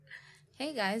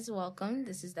Hey guys, welcome.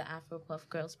 This is the Afro Puff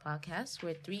Girls podcast,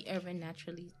 where three urban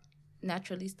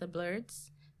naturalista blurs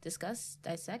discuss,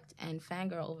 dissect, and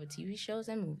fangirl over TV shows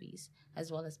and movies,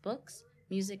 as well as books,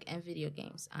 music, and video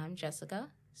games. I'm Jessica.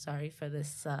 Sorry for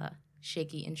this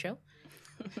shaky intro.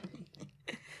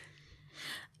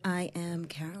 I am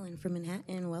Carolyn from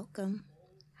Manhattan. Welcome.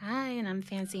 Hi, and I'm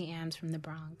Fancy Ams from the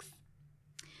Bronx.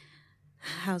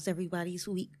 How's everybody's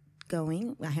week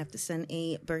going? I have to send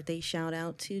a birthday shout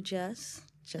out to Jess.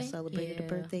 Just celebrated a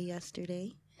birthday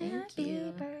yesterday. Thank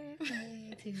you.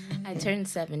 Birthday to I turned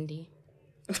 70.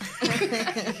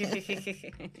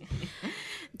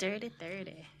 Dirty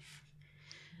 30.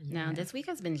 No, this week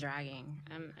has been dragging.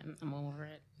 I'm over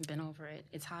it. Been over it.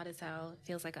 It's hot as hell. It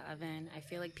feels like an oven. I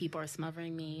feel like people are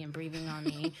smothering me and breathing on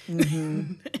me.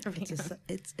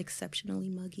 It's exceptionally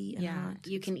muggy and hot.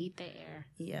 You can eat the air.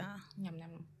 Yeah. Yum,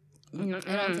 yum. It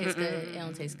don't taste good. It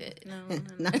don't taste good. No.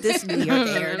 Not this New York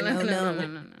air. No.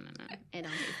 It don't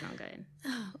taste no good.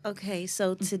 Okay,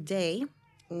 so today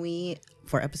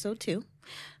for episode 2,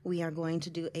 we are going to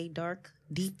do a dark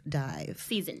deep dive.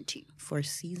 Season 2. For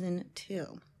season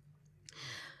 2.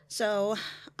 So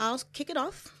I'll kick it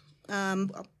off.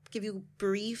 I'll give you a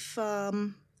brief,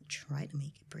 try to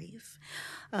make it brief,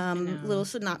 little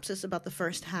synopsis about the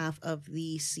first half of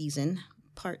the season,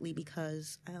 partly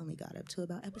because I only got up to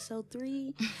about episode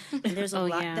 3. And there's a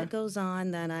lot that goes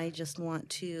on that I just want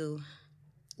to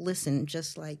listen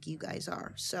just like you guys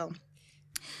are. So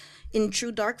in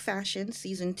true dark fashion,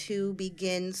 season 2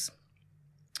 begins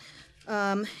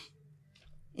in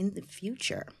the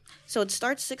future. So it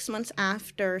starts 6 months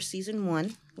after season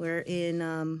 1. We're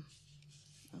in,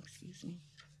 excuse me.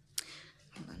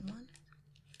 Hold on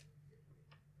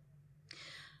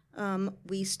one.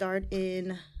 We start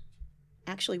in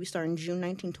June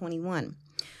 1921.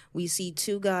 We see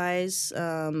two guys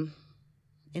in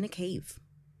a cave.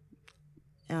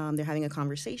 They're having a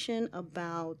conversation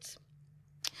about,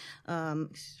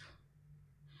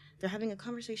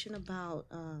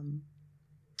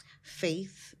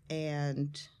 faith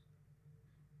and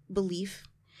belief,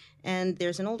 and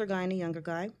there's an older guy and a younger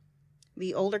guy.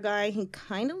 The older guy, he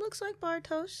kind of looks like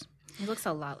Bartos. He looks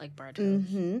a lot like Bartos.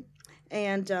 Mm-hmm.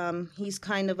 And he's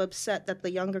kind of upset that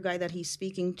the younger guy that he's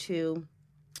speaking to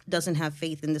doesn't have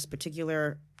faith in this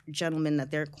particular gentleman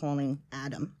that they're calling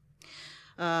Adam.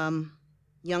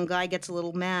 Young guy gets a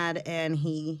little mad, and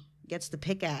he gets the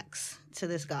pickaxe to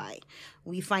this guy.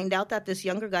 We find out that this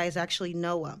younger guy is actually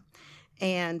Noah.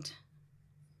 And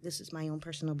this is my own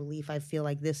personal belief. I feel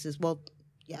like this is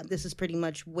pretty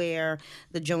much where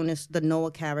the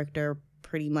Noah character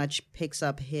pretty much picks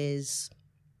up his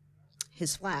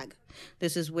flag.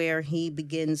 This is where he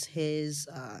begins his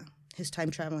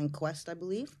time traveling quest, I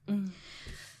believe. Mm.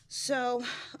 So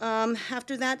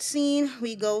after that scene,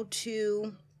 we go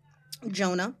to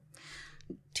Jonah.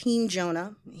 Teen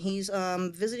Jonah. He's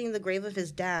visiting the grave of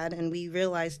his dad, and we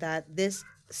realize that this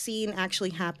scene actually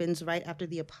happens right after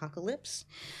the apocalypse.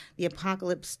 The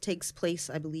apocalypse takes place,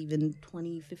 I believe, in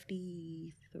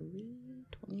 2053.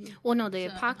 Well, no, the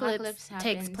apocalypse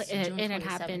takes place, and it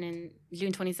happened in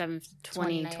June 27th,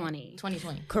 2020.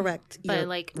 2020. Correct. But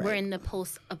we're in the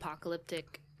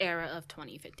post-apocalyptic era of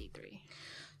 2053.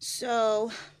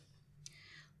 So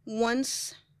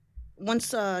once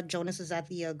Jonas is at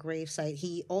the gravesite,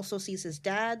 he also sees his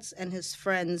dad's and his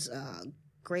friend's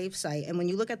gravesite. And when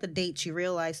you look at the dates, you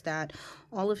realize that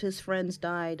all of his friends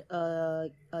died a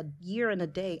year and a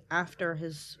day after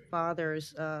his father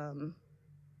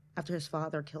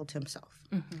killed himself.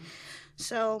 Mm-hmm.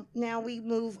 So now we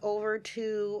move over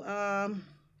to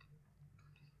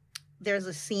there's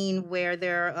a scene where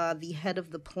the head of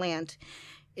the plant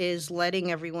is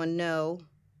letting everyone know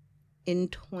in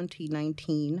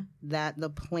 2019 that the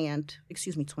plant,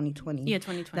 2020. Yeah,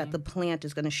 2020. That the plant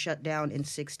is going to shut down in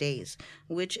 6 days,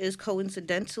 which is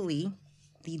coincidentally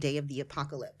the day of the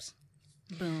apocalypse.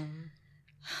 Boom.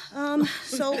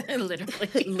 So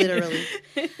literally.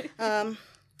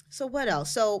 So what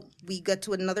else? So we get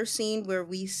to another scene where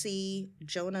we see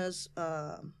Jonah's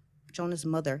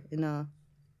mother in a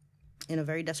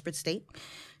very desperate state.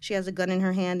 She has a gun in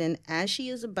her hand, and as she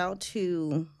is about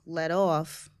to let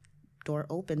off, door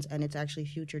opens, and it's actually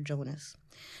future Jonas.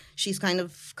 She's kind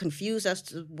of confused as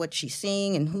to what she's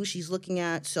seeing and who she's looking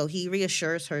at, so he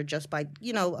reassures her just by,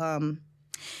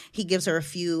 he gives her a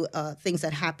few things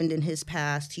that happened in his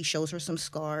past. He shows her some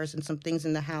scars and some things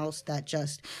in the house that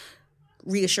just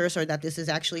reassures her that this is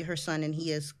actually her son and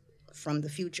he is from the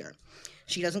future.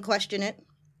 She doesn't question it.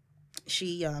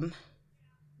 She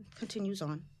continues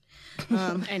on.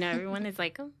 I know everyone is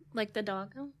like, oh, like the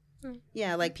dog. Oh,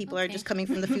 Yeah, like people are just coming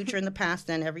from the future and the past,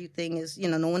 and everything is,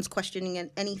 no one's questioning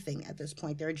anything at this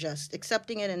point. They're just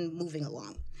accepting it and moving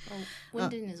along. Well,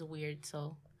 Wyndon is weird,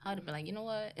 so I would have been like, you know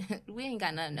what? We ain't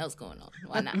got nothing else going on.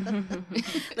 Why not?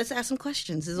 Let's ask some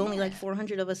questions. There's only like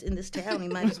 400 of us in this town. We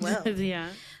might as well. Yeah.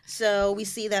 So we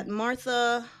see that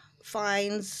Martha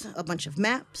finds a bunch of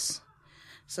maps,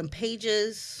 some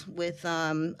pages with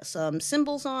some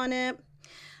symbols on it.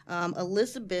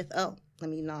 Elizabeth, let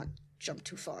me not jump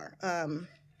too far.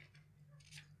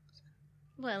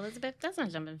 Well, Elizabeth, that's not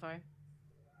jumping far.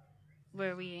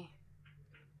 Where we...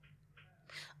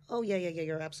 Oh, yeah,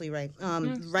 you're absolutely right.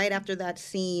 Right after that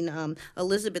scene,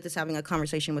 Elizabeth is having a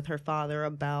conversation with her father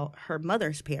about her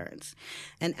mother's parents.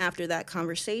 And after that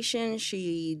conversation,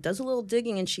 she does a little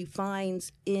digging and she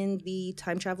finds in the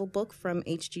time travel book from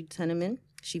H.G. Tenneman,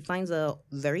 she finds a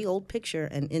very old picture.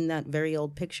 And in that very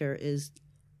old picture is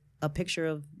a picture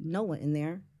of Noah in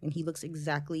there. And he looks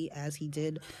exactly as he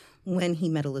did when he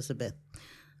met Elizabeth.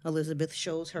 Elizabeth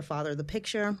shows her father the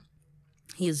picture.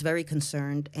 He is very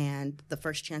concerned, and the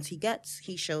first chance he gets,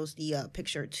 he shows the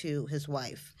picture to his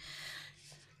wife.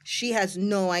 She has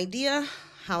no idea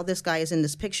how this guy is in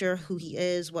this picture, who he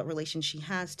is, what relation she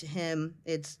has to him.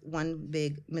 It's one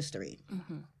big mystery.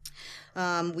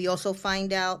 Mm-hmm. We also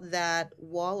find out that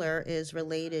Waller is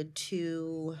related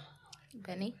to...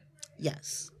 Benny?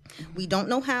 Yes. We don't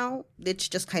know how. It's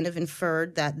just kind of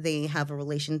inferred that they have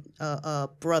a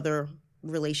brother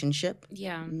relationship.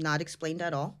 Yeah. Not explained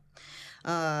at all.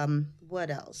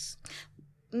 What else?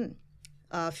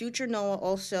 Future Noah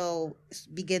also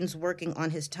begins working on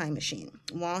his time machine.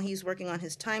 While he's working on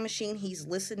his time machine, he's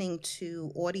listening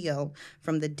to audio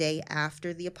from the day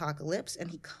after the apocalypse,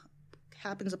 and he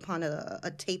happens upon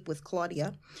a tape with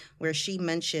Claudia where she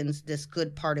mentions this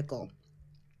good particle.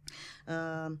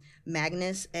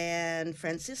 Magnus and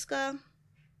Francisca,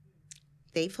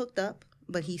 they've hooked up,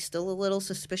 but he's still a little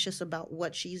suspicious about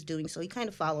what she's doing, so he kind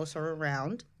of follows her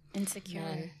around.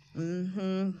 Insecure.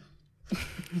 Mm-hmm.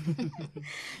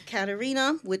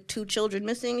 Katerina, with 2 children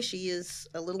missing, she is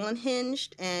a little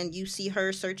unhinged, and you see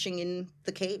her searching in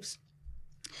the caves.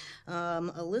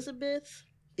 Elizabeth,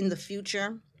 in the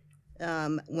future,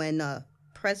 when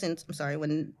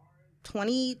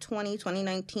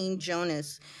 2019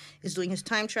 Jonas is doing his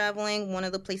time traveling, one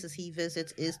of the places he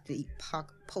visits is the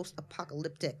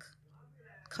post-apocalyptic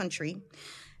country.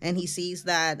 And he sees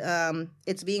that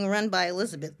it's being run by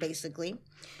Elizabeth, basically.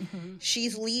 Mm-hmm.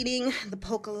 She's leading the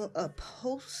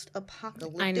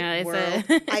post-apocalyptic world.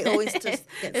 I always just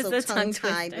get so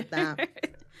tongue-tied with that.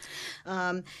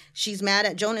 She's mad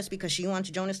at Jonas because she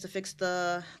wants Jonas to fix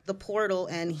the portal,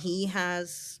 and he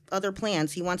has other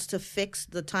plans. He wants to fix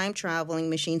the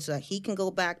time-traveling machine so that he can go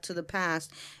back to the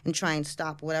past and try and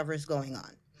stop whatever is going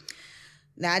on.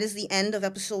 That is the end of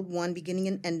episode 1, beginning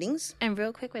and endings. And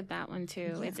real quick with that one,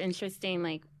 too. Yeah. It's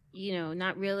interesting,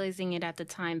 not realizing it at the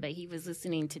time, but he was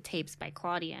listening to tapes by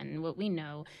Claudia. And what we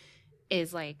know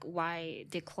is, why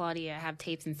did Claudia have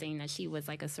tapes and saying that she was,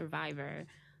 a survivor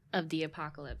of the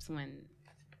apocalypse when...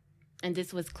 And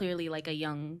this was clearly, a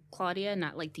young Claudia,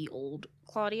 not, the old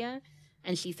Claudia.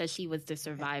 And she said she was the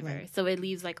survivor. Right. So it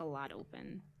leaves, a lot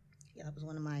open. Yeah, that was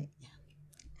one of my... Yeah.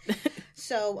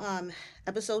 So,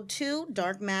 episode 2,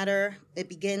 Dark Matter, it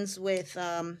begins with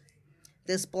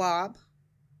this blob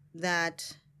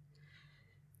that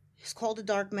is called a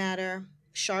dark matter.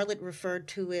 Charlotte referred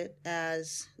to it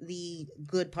as the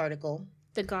good particle.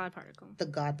 The God particle. The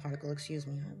God particle, excuse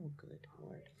me. Oh, good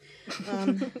Lord.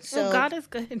 So God is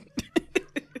good.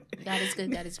 God is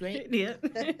good, that is great. Yeah.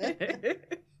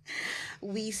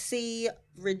 We see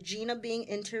Regina being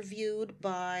interviewed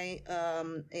by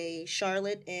a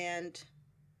Charlotte and...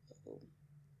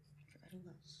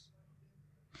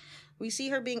 We see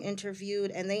her being interviewed,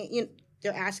 and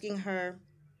they're asking her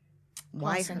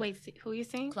why. Wait, who are you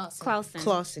saying?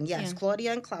 Clausen, yes. Yeah.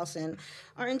 Claudia and Clausen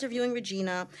are interviewing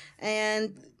Regina,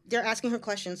 and they're asking her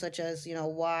questions such as,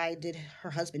 why did her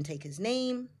husband take her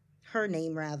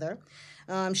name, rather.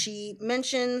 She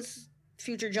mentions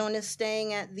future Jonas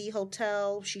staying at the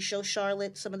hotel. She shows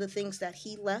Charlotte some of the things that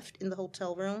he left in the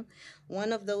hotel room.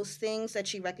 One of those things that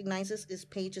she recognizes is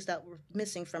pages that were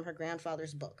missing from her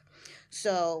grandfather's book.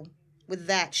 So with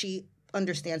that, she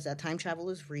understands that time travel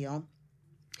is real.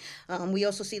 We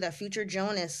also see that future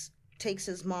Jonas takes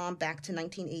his mom back to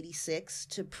 1986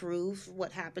 to prove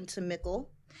what happened to Mikkel.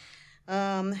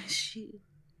 She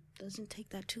doesn't take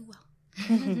that too well.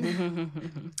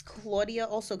 Claudia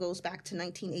also goes back to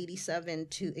 1987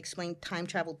 to explain time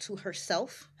travel to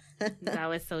herself. That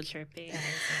was so trippy.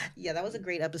 Yeah, that was a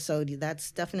great episode.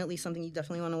 That's definitely something you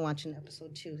definitely want to watch in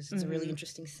episode 2. This is a really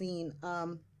interesting scene.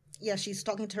 she's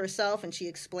talking to herself, and she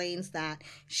explains that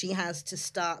she has to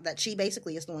stop, that she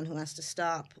basically is the one who has to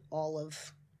stop all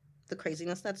of the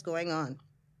craziness that's going on.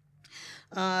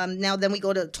 Now then we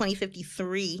go to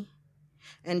 2053,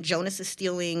 and Jonas is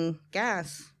stealing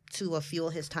gas to fuel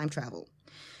his time travel.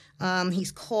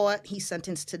 He's caught. He's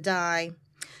sentenced to die.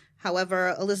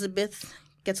 However, Elizabeth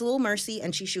gets a little mercy,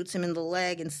 and she shoots him in the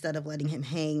leg instead of letting him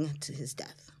hang to his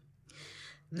death.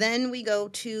 Then we go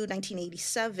to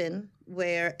 1987,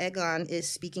 where Egon is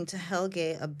speaking to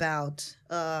Helge about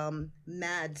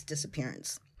Mad's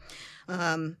disappearance.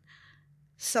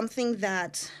 Something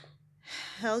that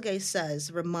Helge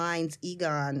says reminds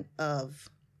Egon of,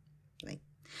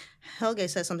 Helge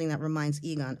says something that reminds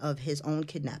Egon of his own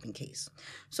kidnapping case.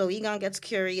 So Egon gets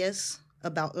curious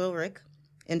about Ulrich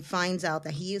and finds out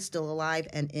that he is still alive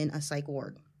and in a psych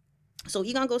ward. So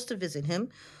Egon goes to visit him.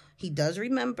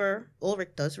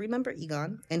 Ulrich does remember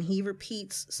Egon, and he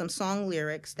repeats some song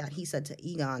lyrics that he said to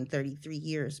Egon 33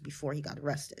 years before he got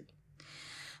arrested.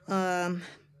 Back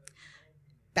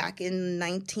in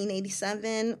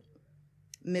 1987,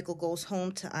 Mikkel goes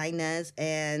home to Inez,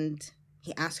 and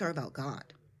he asks her about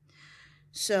God.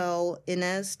 So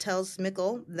Inez tells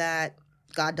Mikkel that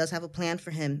God does have a plan for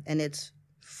him, and it's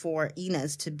for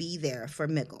Inez to be there for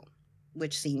Mikkel,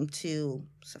 which seemed to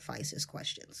suffice his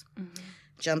questions. Mm-hmm.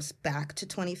 Jumps back to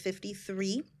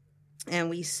 2053, and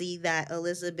we see that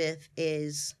Elizabeth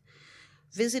is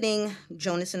visiting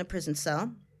Jonas in a prison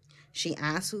cell. She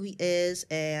asks who he is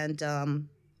and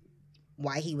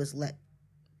why he was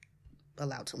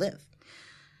allowed to live.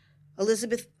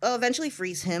 Elizabeth eventually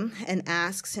frees him and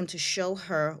asks him to show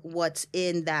her what's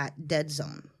in that dead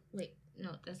zone. Wait,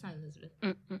 no, that's not Elizabeth.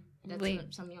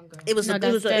 That's some young girl.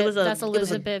 That's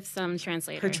Elizabeth's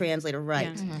translator. Her translator, right.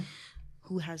 Yeah. Mm-hmm.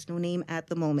 Who has no name at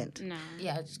the moment. No.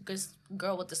 Yeah, just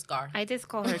girl with the scar. I just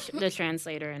call her the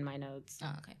translator in my notes.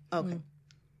 Oh, okay. Okay.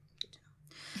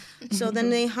 So then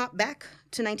they hop back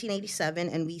to 1987,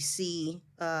 and we see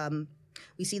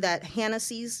that Hannah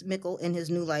sees Mikkel in his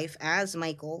new life as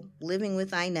Michael, living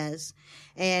with Inez,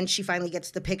 and she finally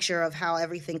gets the picture of how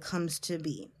everything comes to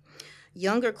be.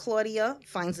 Younger Claudia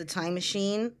finds the time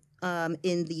machine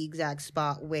in the exact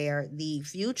spot where the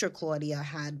future Claudia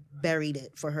had buried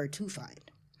it for her to find.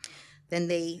 Then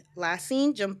last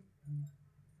scene, jump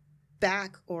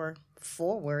back or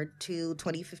forward to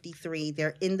 2053.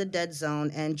 They're in the dead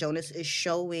zone, and Jonas is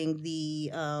showing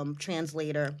the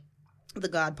translator the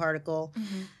God particle.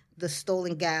 Mm-hmm. The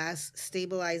stolen gas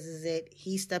stabilizes it.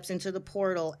 He steps into the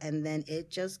portal, and then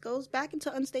it just goes back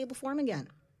into unstable form again.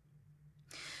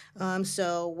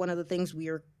 So one of the things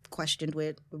we're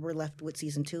left with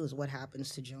season 2 is what happens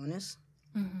to Jonas.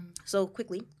 Mm-hmm. So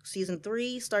quickly, season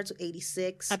 3 starts with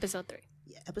 86. Episode 3.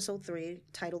 Yeah, episode 3,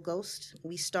 title Ghost.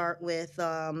 We start with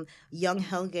young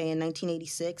Helge in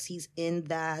 1986. He's in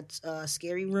that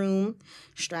scary room,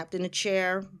 strapped in a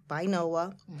chair by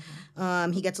Noah.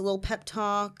 Mm-hmm. He gets a little pep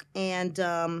talk,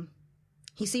 and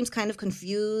he seems kind of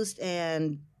confused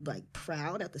and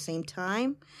proud at the same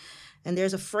time. And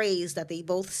there's a phrase that they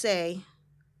both say.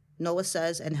 Noah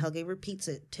says, and Helge repeats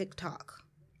it, tick-tock.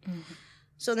 Mm-hmm.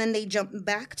 So then they jump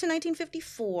back to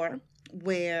 1954,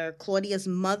 where Claudia's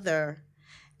mother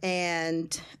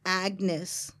and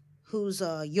Agnes, who's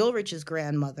Ulrich's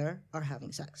grandmother, are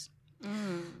having sex.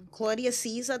 Mm. Claudia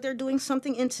sees that they're doing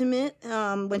something intimate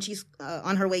when she's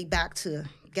on her way back to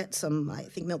get some, I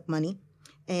think, milk money.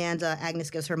 And Agnes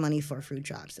gives her money for fruit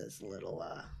drops as a little...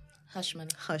 Hush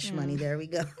money. Hush money, there we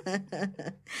go.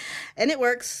 And it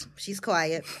works. She's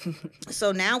quiet.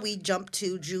 So now we jump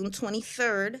to June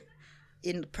 23rd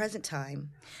in the present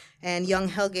time. And young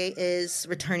Helge is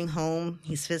returning home.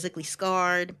 He's physically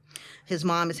scarred. His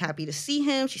mom is happy to see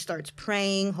him. She starts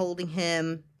praying, holding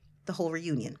him, the whole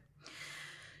reunion.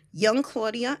 Young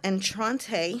Claudia and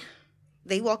Trante,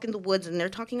 they walk in the woods, and they're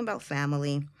talking about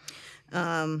family. We're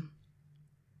not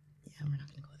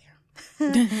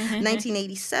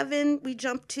 1987 we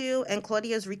jump to, and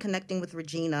Claudia is reconnecting with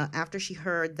Regina after she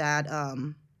heard that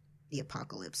the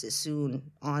apocalypse is soon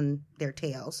on their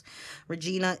tails.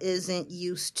 Regina isn't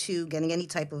used to getting any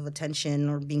type of attention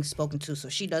or being spoken to, so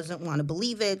she doesn't want to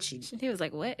believe it. She was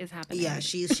like, what is happening? Yeah,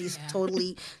 she's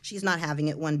totally, she's not having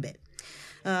it one bit.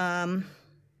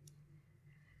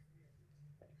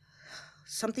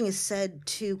 Something is said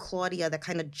to Claudia that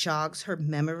kind of jogs her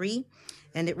memory,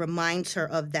 and it reminds her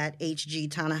of that H.G.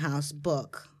 Tannhaus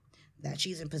book that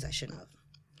she's in possession of.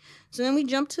 So then we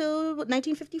jump to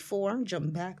 1954,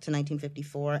 jump back to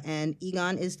 1954, and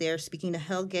Egon is there speaking to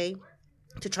Helge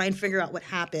to try and figure out what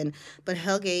happened. But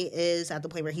Helge is at the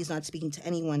point where he's not speaking to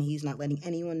anyone. He's not letting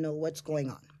anyone know what's going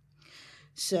on.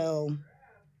 So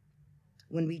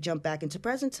When we jump back into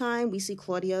present time, we see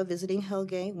Claudia visiting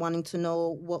Helge, wanting to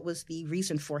know what was the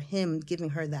reason for him giving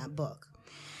her that book.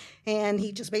 And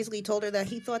he just basically told her that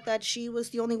he thought that she was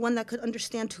the only one that could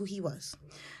understand who he was.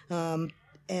 And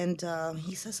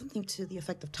he says something to the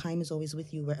effect of time is always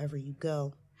with you wherever you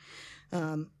go.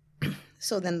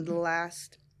 So then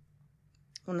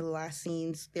one of the last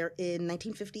scenes, they're in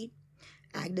 1950.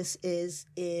 Agnes is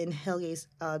in Helge's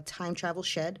time travel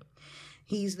shed.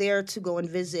 He's there to go and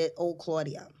visit old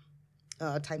Claudia,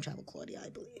 time travel Claudia, I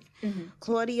believe. Mm-hmm.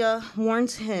 Claudia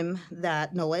warns him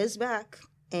that Noah is back,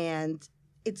 and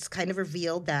it's kind of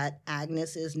revealed that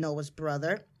Agnes is Noah's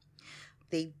brother.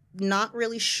 They're not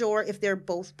really sure if they're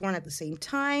both born at the same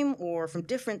time or from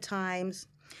different times,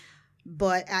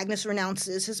 but Agnes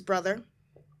renounces his brother,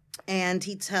 and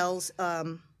he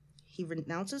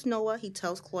renounces Noah. He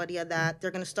tells Claudia that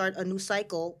they're going to start a new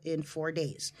cycle in 4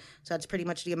 days. So that's pretty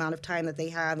much the amount of time that they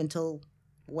have until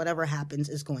whatever happens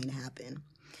is going to happen.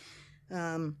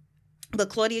 But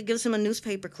Claudia gives him a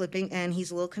newspaper clipping, and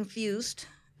he's a little confused.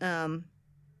 Leave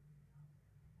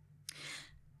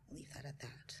that at that.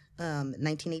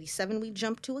 1987 we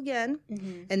jump to again,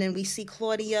 and then we see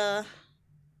Claudia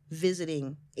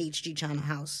visiting H.G. China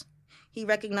House. He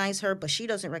recognized her, but she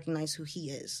doesn't recognize who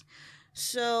he is.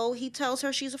 So he tells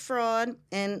her she's a fraud,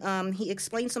 and he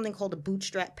explains something called the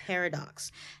bootstrap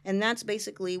paradox. And that's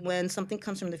basically when something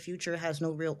comes from the future, has no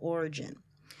real origin.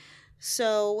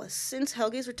 So since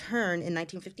Helge's return in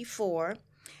 1954,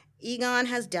 Egon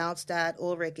has doubts that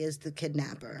Ulrich is the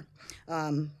kidnapper,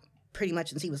 pretty much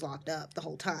since he was locked up the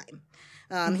whole time.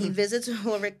 He visits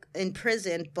Ulrich in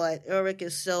prison, but Ulrich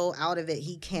is so out of it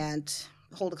he can't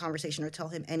hold a conversation or tell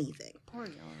him anything. Poor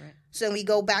Ulrich. So we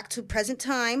go back to present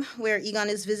time, where Egon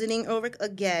is visiting Ulrich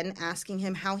again, asking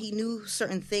him how he knew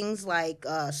certain things like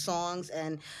songs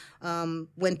and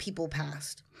when people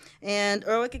passed. And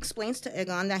Ulrich explains to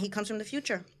Egon that he comes from the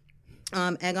future.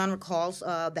 Egon recalls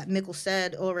that Mikkel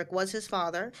said Ulrich was his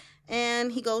father, and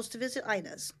he goes to visit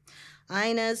Inez.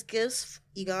 Inez gives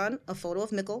Egon a photo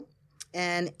of Mikkel,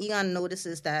 and Egon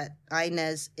notices that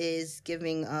Inez is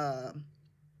giving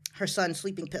her son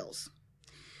sleeping pills.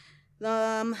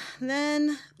 Then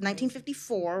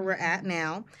 1954, we're at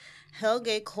now.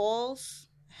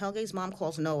 Helge's mom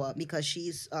calls Noah because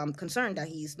she's concerned that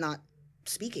he's not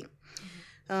speaking.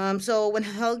 So when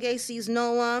Helge sees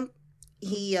Noah,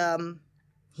 he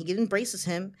embraces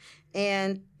him,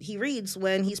 and he reads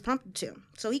when he's prompted to.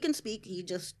 So he can speak. He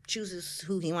just chooses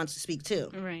who he wants to speak to.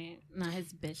 Right. Not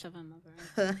his bitch of a mother.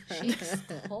 She's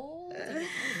cold.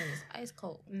 It's ice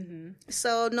cold. Mm-hmm.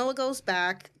 So Noah goes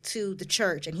back to the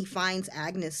church, and he finds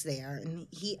Agnes there, and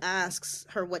he asks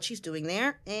her what she's doing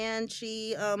there. And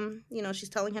she, she's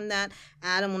telling him that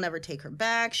Adam will never take her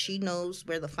back. She knows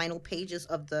where the final pages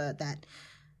of that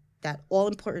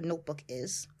all-important notebook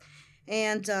is.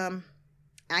 And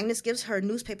Agnes gives her a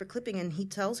newspaper clipping, and he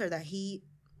tells her that he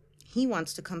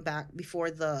wants to come back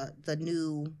before the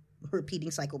new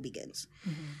repeating cycle begins.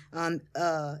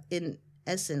 In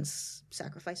essence,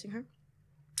 sacrificing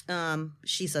her.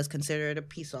 She says consider it a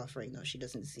peace offering, though she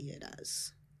doesn't see it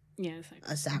as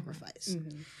a sacrifice.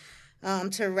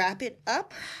 To wrap it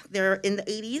up, they're in the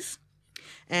 80s.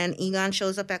 And Egon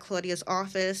shows up at Claudia's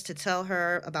office to tell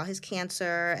her about his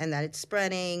cancer and that it's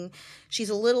spreading. She's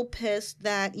a little pissed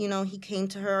that, he came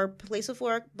to her place of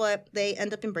work, but they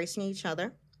end up embracing each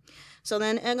other. So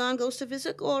then Egon goes to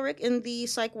visit Ulrich in the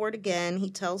psych ward again.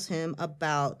 He tells him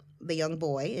about the young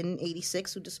boy in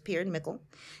 86 who disappeared, Mikkel,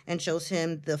 and shows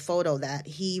him the photo that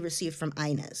he received from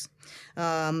Inez.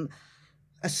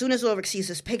 As soon as Ulrich sees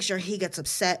this picture, he gets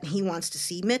upset. He wants to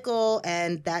see Mikkel,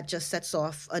 and that just sets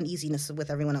off uneasiness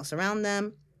with everyone else around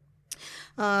them.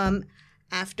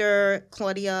 After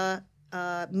Claudia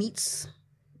meets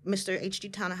Mr. H.G.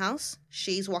 Tannhaus,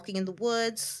 she's walking in the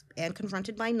woods and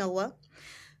confronted by Noah.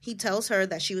 He tells her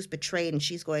that she was betrayed and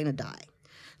she's going to die.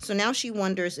 So now she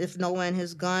wonders if Noah and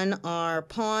his gun are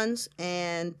pawns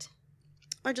and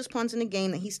are just pawns in a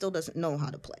game that he still doesn't know how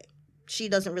to play. She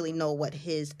doesn't really know what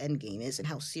his end game is and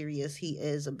how serious he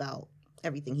is about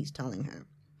everything he's telling her.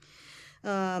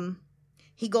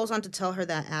 He goes on to tell her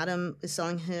that Adam is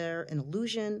selling her an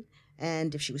illusion,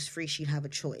 and if she was free, she'd have a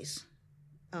choice.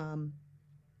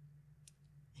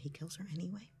 He kills her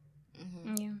anyway.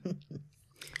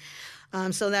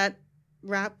 So that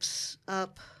wraps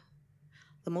up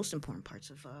the most important parts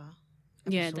of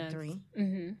episode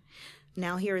 3.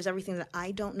 Now here is everything that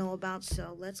I don't know about,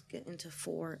 so let's get into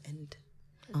 4 and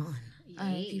on. All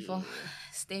right, people,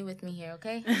 stay with me here,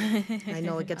 okay? I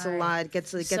know it gets a lot. It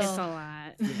gets a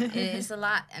lot. It's a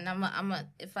lot, and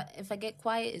if I get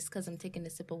quiet, it's because I'm taking a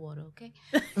sip of water, okay?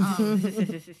 All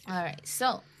right,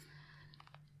 so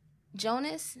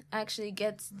Jonas actually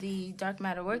gets the dark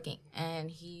matter working, and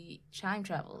he time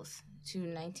travels to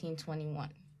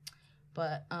 1921.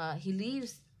 But he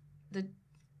leaves the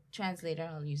translator.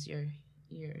 I'll use your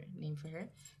name for her.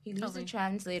 He leaves the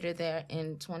translator there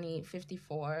in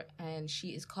 2054, and she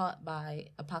is caught by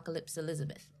Apocalypse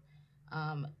Elizabeth.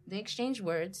 They exchange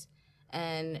words,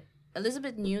 and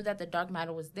Elizabeth knew that the dark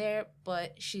matter was there,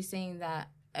 but she's saying that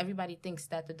everybody thinks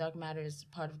that the dark matter is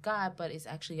part of God, but it's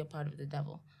actually a part of the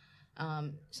devil.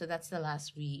 So that's the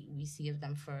last we see of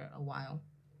them for a while.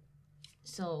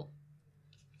 So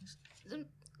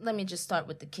let me just start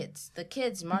with the kids. The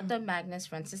kids, Martha, Magnus,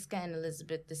 Francisca, and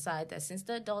Elizabeth, decide that since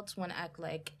the adults want to act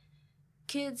like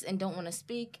kids and don't want to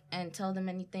speak and tell them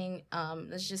anything,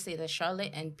 let's just say that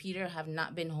Charlotte and Peter have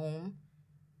not been home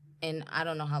in I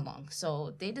don't know how long.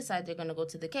 So they decide they're going to go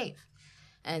to the cave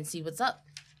and see what's up.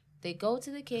 They go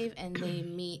to the cave and they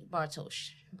meet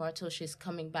Bartosz. Bartosz is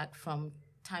coming back from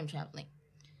time traveling.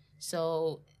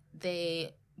 So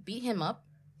they beat him up,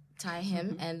 tie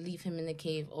him, and leave him in the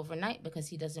cave overnight because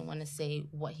he doesn't want to say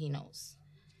what he knows.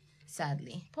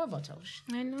 Sadly. Poor Bartosz.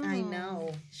 I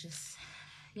know. It's just,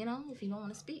 if you don't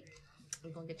want to speak, we're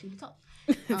going to get you to talk.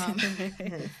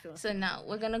 So now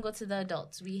we're going to go to the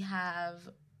adults. We have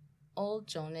old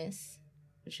Jonas,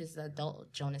 which is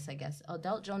adult Jonas, I guess.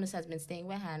 Adult Jonas has been staying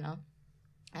with Hannah.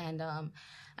 And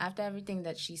after everything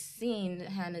that she's seen,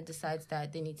 Hannah decides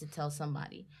that they need to tell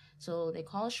somebody. So they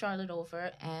call Charlotte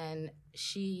over, and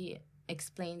she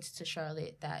explains to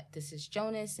Charlotte that this is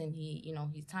Jonas, and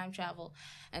he's time travel.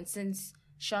 And since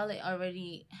Charlotte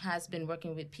already has been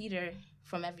working with Peter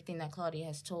from everything that Claudia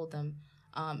has told them,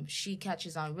 she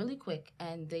catches on really quick,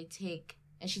 and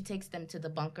she takes them to the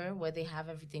bunker where they have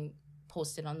everything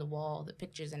posted on the wall, the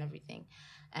pictures and everything.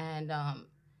 And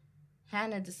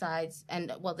Hannah decides,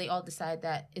 they all decide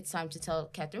that it's time to tell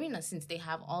Katharina, since they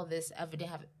have all this they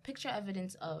have picture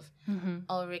evidence of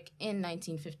Ulrich in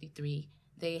 1953.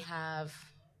 They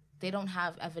don't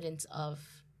have evidence of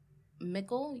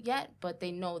Mikkel yet, but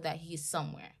they know that he's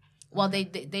somewhere. Well,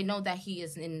 they know that he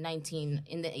is in the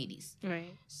 80s.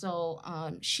 Right. So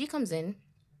she comes in,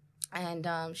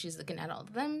 and she's looking at all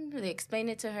of them. They explain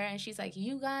it to her, and she's like,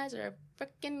 "You guys are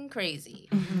freaking crazy."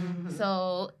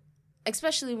 So,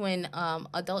 especially when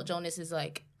adult Jonas is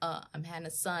like, "I'm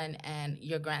Hannah's son and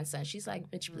your grandson." She's like,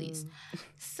 "Bitch, please."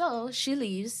 So she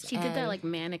leaves. She did that like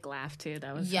manic laugh too.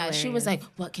 That was hilarious. She was like,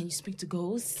 "What? Can you speak to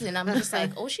ghosts?" And I'm just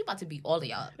like, "Oh, she about to beat all of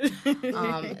y'all."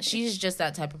 She's just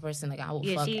that type of person. Like, I will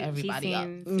fuck everybody up.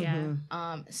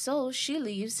 Yeah. So she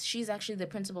leaves. She's actually the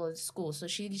principal of the school, so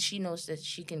she knows that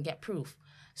she can get proof.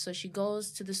 So she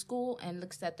goes to the school and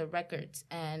looks at the records,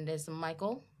 and there's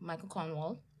Michael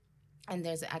Cornwall. And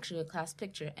there's actually a class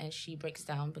picture, and she breaks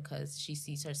down because she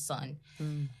sees her son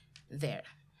there.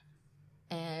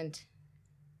 And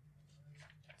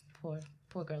poor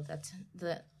girl, that's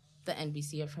the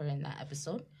NBC of her in that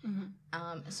episode.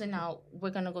 So now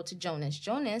we're going to go to Jonas.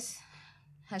 Jonas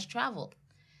has traveled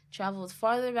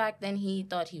farther back than he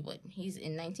thought he would. He's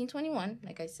in 1921,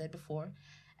 like I said before.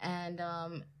 And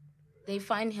they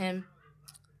find him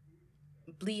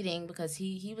bleeding because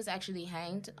he was actually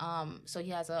hanged. So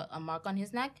he has a mark on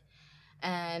his neck,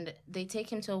 and they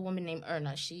take him to a woman named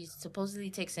Erna. She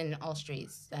supposedly takes in all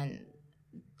strays, and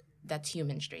that's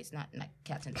human strays, not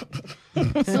cats and dogs.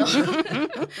 So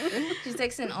she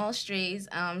takes in all strays.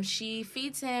 She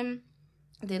feeds him.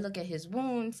 They look at his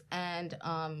wounds, and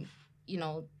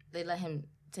they let him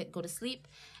go to sleep.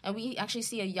 And we actually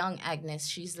see a young Agnes.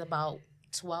 She's about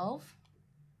 12.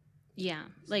 Yeah,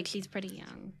 like she's pretty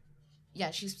young.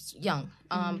 Yeah, she's young,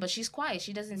 but she's quiet.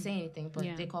 She doesn't say anything, but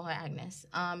they call her Agnes.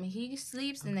 He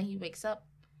sleeps, and then he wakes up,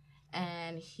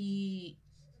 and he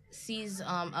sees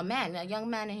a young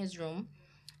man in his room,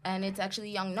 and it's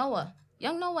actually young Noah.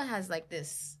 Young Noah has like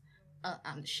this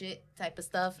I'm the shit type of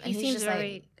stuff, and he he's seems just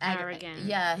very like arrogant.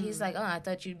 Yeah, he's like, "Oh, I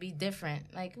thought you'd be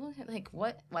different." Like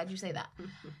what? Why'd you say that?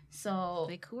 So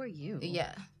like, who are you?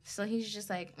 Yeah. So he's just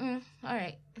like, all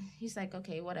right. He's like,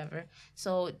 okay, whatever.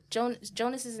 So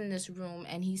Jonas is in this room,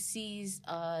 and he sees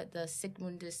the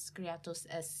Sigmundus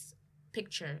Creatus'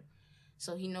 picture.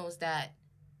 So he knows that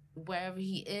wherever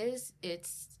he is,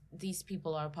 these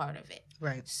people are a part of it.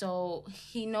 Right. So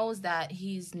he knows that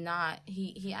he's not.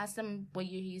 He asks them what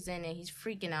year he's in, and he's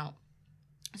freaking out.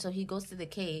 So he goes to the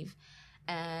cave,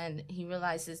 and he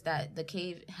realizes that the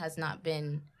cave has not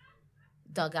been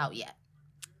dug out yet.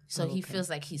 So he feels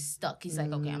like he's stuck. He's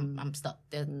like, okay, I'm stuck.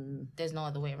 There's no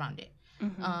other way around it.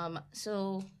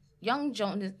 So young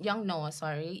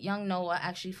Noah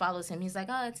actually follows him. He's like,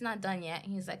 oh, it's not done yet.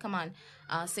 He's like, come on,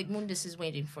 Sigmundus is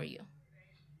waiting for you.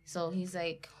 So he's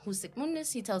like, who's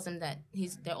Sigmundus? He tells him that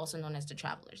they're also known as the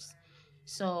Travelers.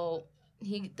 So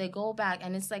they go back,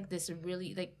 and it's like this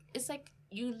really, like, it's like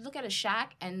you look at a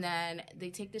shack, and then they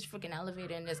take this freaking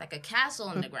elevator, and there's like a castle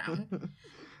on the ground.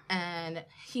 And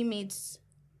he meets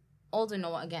older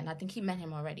Noah again. I think he met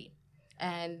him already.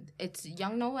 And it's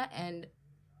young Noah and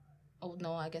old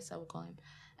Noah, I guess I would call him.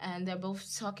 And they're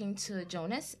both talking to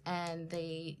Jonas, and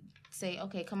they say,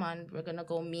 okay, come on, we're going to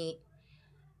go meet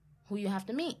who you have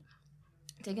to meet.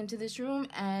 Take him to this room,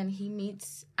 and he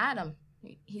meets Adam.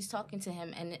 He's talking to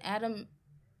him, and Adam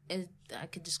is, I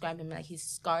could describe him like he's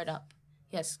scarred up.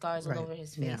 He has scars all over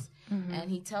his face. Yeah. Mm-hmm. And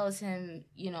he tells him,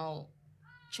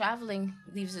 traveling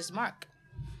leaves his mark.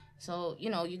 So,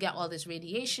 you get all this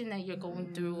radiation that you're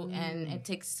going through, and it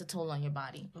takes a toll on your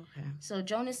body. Okay. So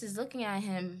Jonas is looking at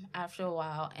him after a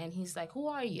while, and he's like, who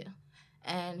are you?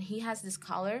 And he has this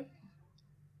collar.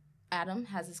 Adam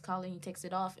has this collar, and he takes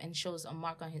it off and shows a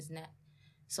mark on his neck.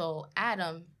 So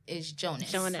Adam is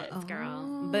Jonas. Jonas, girl.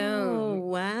 Oh, boom.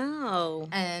 Wow.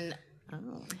 And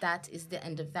that is the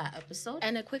end of that episode.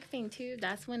 And a quick thing, too,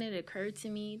 that's when it occurred to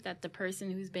me that the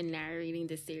person who's been narrating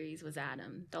the series was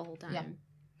Adam the whole time.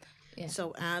 Yeah.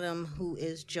 So Adam, who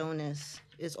is Jonas,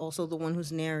 is also the one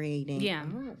who's narrating. Yeah.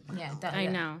 Oh, wow. Yeah, I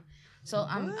know. So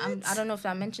I don't know if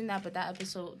I mentioned that, but that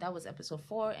was episode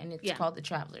 4, and it's called The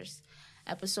Travelers.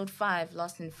 Episode 5,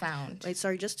 Lost and Found. Wait,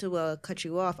 sorry, just to cut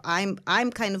you off. I'm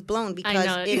kind of blown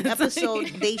because in episode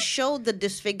they showed the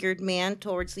disfigured man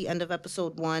towards the end of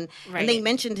episode 1, and they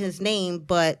mentioned his name,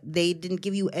 but they didn't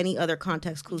give you any other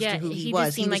context clues to who he was.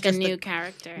 Just seemed like a new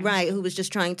character, right? Who was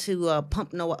just trying to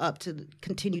pump Noah up to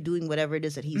continue doing whatever it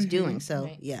is that he's doing. So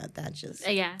that just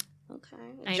okay.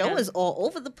 Joe is all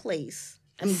over the place.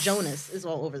 I mean, Jonas is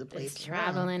all over the place,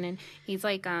 traveling, and he's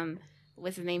like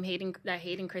what's his name? Hayden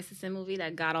Christensen movie,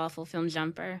 that god awful film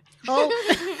Jumper. Oh,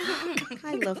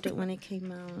 I loved it when it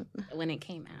came out.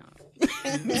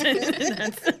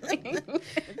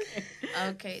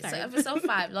 Okay, so episode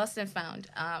 5, Lost and Found.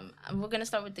 We're gonna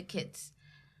start with the kids.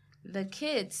 The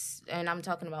kids, and I'm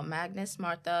talking about Magnus,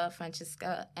 Martha,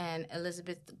 Francesca, and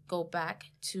Elizabeth, go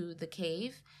back to the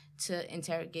cave to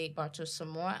interrogate Bartos some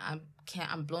more.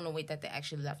 I'm blown away that they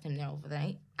actually left him there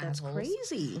overnight. That's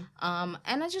crazy. And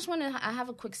I have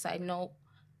a quick side note.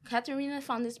 Katerina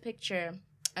found this picture,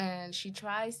 and she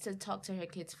tries to talk to her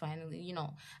kids finally.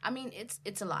 I mean,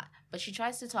 it's a lot, but she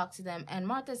tries to talk to them, and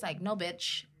Martha's like, no,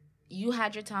 bitch. You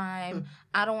had your time.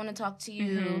 I don't want to talk to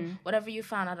you. Mm-hmm. Whatever you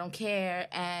found, I don't care.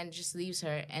 And just leaves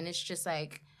her. And it's just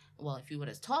like, well, if you would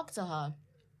have talked to her,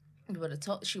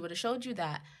 she would have showed you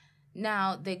that.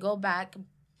 Now they go back.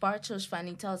 Bartos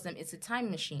finally tells them it's a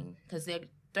time machine because they're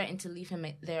threatened to leave him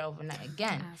there overnight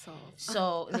again. Assholes.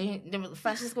 So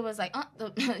Francisco was like,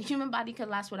 the human body could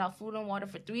last without food and water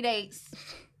for 3 days.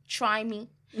 Try me.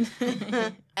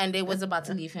 And they was about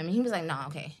to leave him, and he was like, "Nah,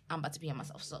 okay, I'm about to be on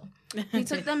myself." So he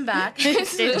took them back. He took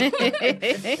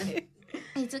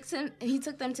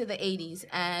them to the 80s,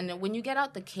 and when you get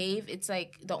out the cave, it's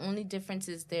like the only difference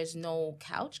is there's no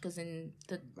couch because in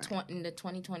the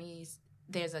 2020s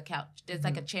there's a couch, there's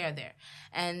like a chair there,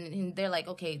 and they're like,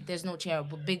 okay, there's no chair,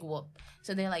 but big whoop.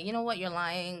 So they're like, you know what, you're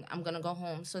lying. I'm gonna go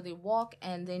home. So they walk,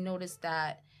 and they notice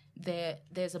that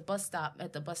there's a bus stop.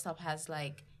 At the bus stop has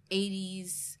like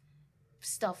 80s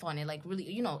stuff on it, like really,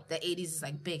 the 80s is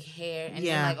like big hair, and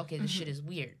they're like, okay, this shit is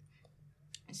weird.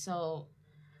 So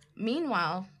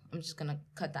meanwhile, I'm just gonna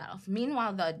cut that off.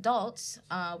 Meanwhile, the adults,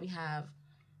 we have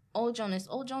old Jonas.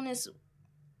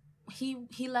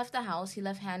 He left the house. He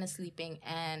left Hannah sleeping,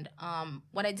 and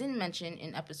what I didn't mention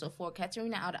in episode 4,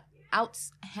 Katerina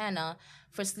outs Hannah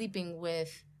for sleeping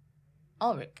with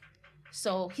Ulrich.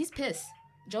 So he's pissed.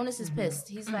 Jonas is pissed.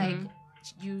 He's like,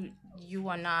 you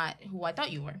are not who I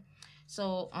thought you were.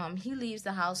 So he leaves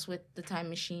the house with the time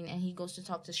machine, and he goes to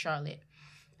talk to Charlotte.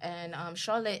 And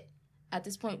Charlotte, at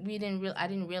this point, I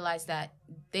didn't realize that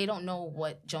they don't know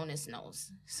what Jonas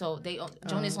knows. So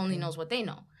Jonas only knows what they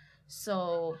know.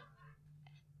 So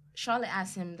Charlotte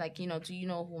asks him, like, do you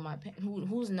know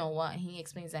who's Noah? And he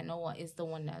explains that Noah is the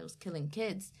one that was killing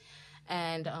kids.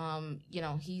 And,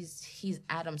 he's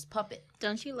Adam's puppet.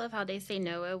 Don't you love how they say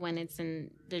Noah when it's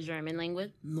in the German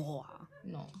language? Noah.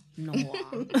 No.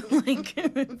 Noah. Like,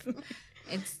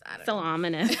 it's so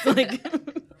ominous. Like,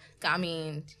 I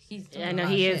mean, he's. I know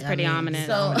he is pretty ominous.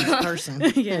 So, person.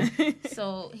 Yeah.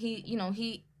 So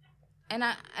he, and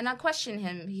I question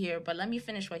him here, but let me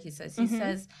finish what he says. He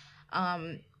says,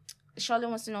 Charlotte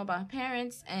wants to know about her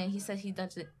parents, and he says he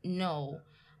doesn't know.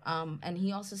 And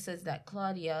he also says that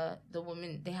Claudia, the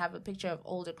woman, they have a picture of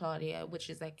older Claudia,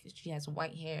 which is like, she has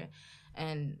white hair,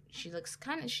 and she looks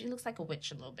like a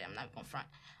witch a little bit. I'm not going to front.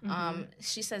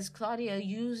 She says Claudia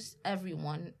used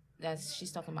everyone that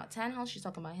she's talking about Tannhaus. She's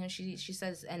talking about him. She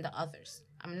says, and the others.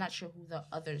 I'm not sure who the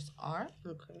others are.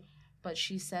 Okay. But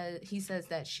he says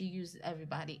that she used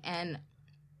everybody. And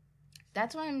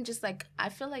that's why I'm just like, I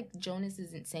feel like Jonas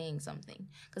isn't saying something.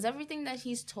 Because everything that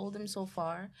he's told him so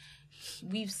far,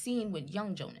 we've seen with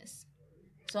young Jonas.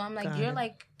 So I'm like, you're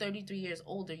like 33 years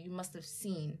older. You must have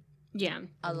seen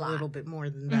a lot. A little bit more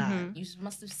than that. Mm-hmm. You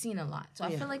must have seen a lot. So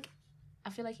I feel like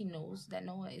he knows that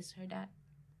Noah is her dad.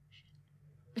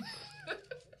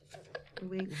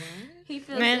 Wait, what? He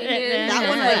feels that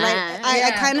one.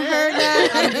 I kind of heard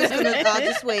that. I'll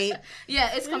just wait.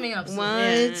 Yeah, it's coming up soon. What?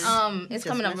 It's just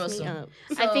coming up real soon. Up.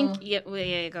 So, I think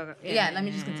go. Let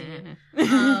me just continue.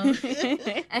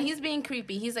 And he's being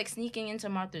creepy. He's like sneaking into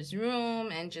Martha's room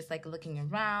and just like looking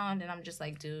around. And I'm just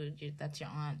like, dude, that's your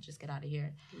aunt. Just get out of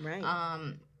here. Right.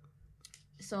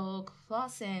 So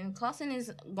Clausen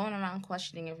is going around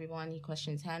questioning everyone. He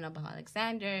questions Hannah about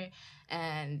Alexander,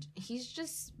 and he's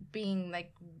just being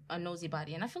like a nosy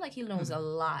body. And I feel like he knows a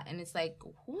lot. And it's like,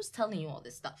 who's telling you all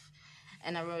this stuff?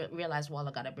 And I realized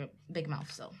Waller got a big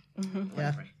mouth, so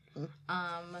whatever.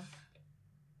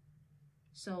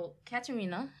 So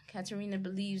Katerina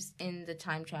believes in the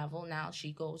time travel. Now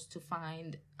she goes to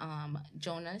find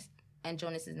Jonas. And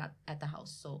Jonas is not at the house.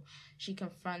 So she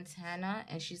confronts Hannah,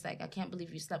 and she's like, I can't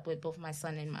believe you slept with both my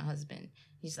son and my husband.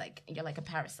 He's like, you're like a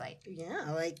parasite.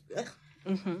 Yeah, like...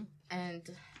 And...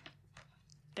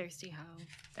 Thirsty how?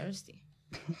 Thirsty.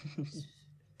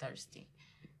 Thirsty.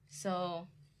 So...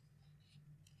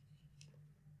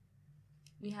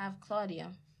 we have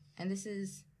Claudia. And this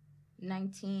is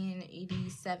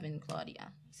 1987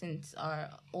 Claudia. Since our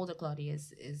older Claudia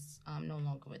is no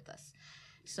longer with us.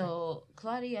 So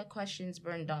Claudia questions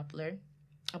Bern Doppler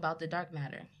about the dark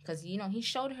matter because, he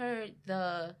showed her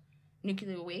the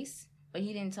nuclear waste, but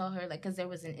he didn't tell her, like, because there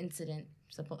was an incident.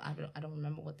 I don't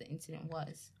remember what the incident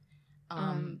was.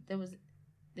 There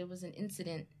was an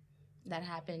incident that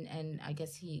happened, and I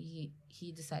guess he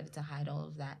decided to hide all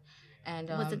of that. And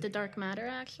was it the dark matter,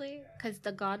 actually? Because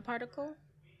the God particle?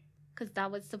 Because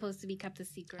that was supposed to be kept a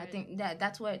secret. I think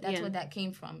that's where that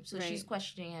came from. So she's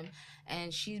questioning him,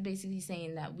 and she's basically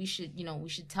saying that we should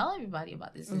tell everybody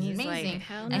about this. It's amazing. Like,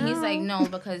 hell no. And he's like, no,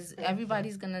 because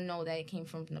everybody's gonna know that it came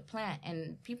from the plant,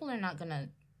 and people are not gonna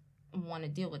want to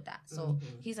deal with that. So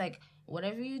he's like,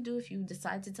 whatever you do, if you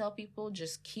decide to tell people,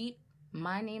 just keep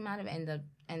my name out of it,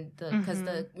 and because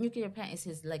the nuclear plant is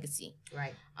his legacy,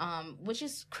 right? Which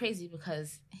is crazy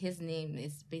because his name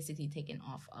is basically taken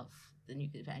off of the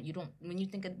nuclear plant. You don't, when you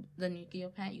think of the nuclear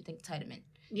plant, you think Tiedemann.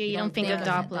 Yeah, you don't think of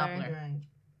Doppler. Right.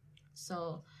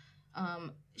 So,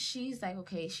 she's like,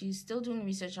 okay, she's still doing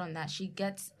research on that. She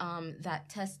gets that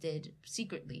tested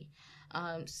secretly.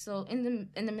 So in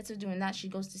the midst of doing that, she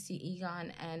goes to see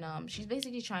Egon, and she's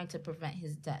basically trying to prevent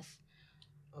his death.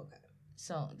 Okay.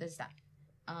 So there's that.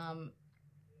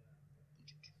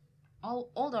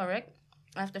 Old Ulrich,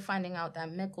 after finding out that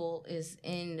Mikkel is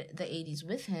in the 80s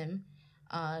with him,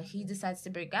 he decides to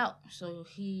break out. So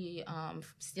he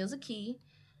steals a key,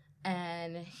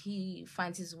 and he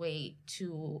finds his way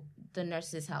to the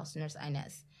nurse's house, Nurse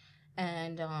Inez.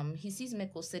 And he sees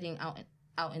Mikkel sitting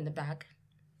out in the back.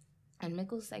 And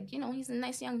Mikkel's like, he's a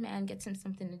nice young man, gets him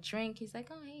something to drink. He's like,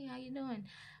 oh, hey, how you doing?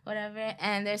 Whatever.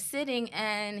 And they're sitting,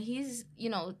 and he's,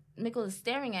 Mikkel is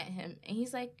staring at him. And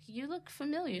he's like, you look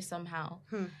familiar somehow.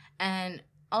 And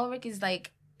Ulrich is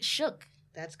like shook.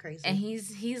 That's crazy. And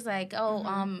he's like,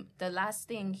 oh, the last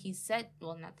thing he said,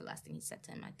 well, not the last thing he said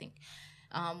to him, I think,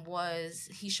 was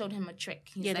he showed him a trick.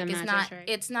 He's like,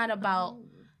 it's not about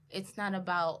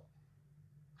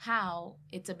how,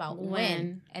 it's about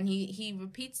when. And he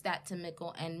repeats that to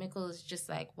Mikkel, and Mikkel is just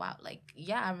like, wow, like,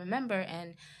 yeah, I remember.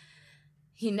 And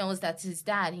he knows that's his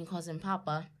dad. He calls him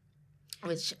Papa.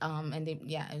 Which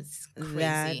it's crazy.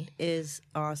 That is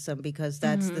awesome because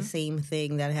that's the same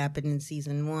thing that happened in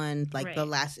season 1. Like the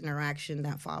last interaction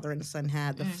that father and son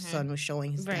had, the son was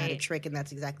showing his dad a trick, and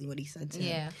that's exactly what he said to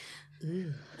him.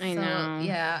 Ooh. I know.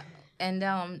 Yeah,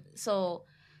 and so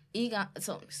Egon.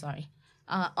 So sorry.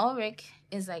 Ulrich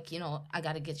is like, I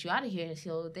got to get you out of here.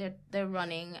 So they're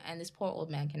running, and this poor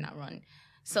old man cannot run.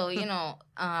 So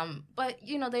but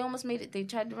they almost made it. They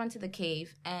tried to run to the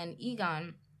cave, and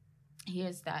Egon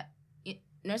hears that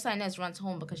Nurse Inez runs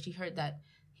home because she heard that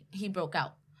he broke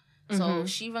out. So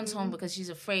she runs home because she's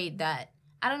afraid that,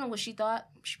 I don't know what she thought.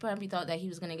 She probably thought that he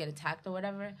was going to get attacked or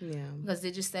whatever. Yeah. Because they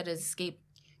just said escape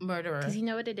murderer. Because you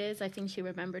know what it is? I think she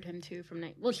remembered him too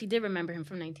she did remember him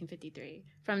from 1953.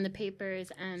 From the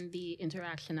papers and the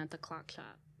interaction at the clock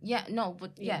shop. Yeah, no,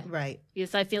 but yeah. Right.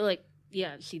 Yes, I feel like,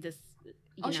 she just,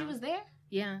 she was there.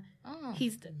 Yeah. Oh. He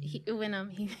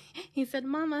said,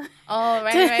 "Mama." Oh,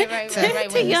 right. To When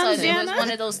he young saw it was Jana.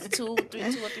 one of those two or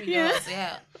three Yeah. girls.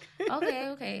 Yeah.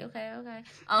 Okay.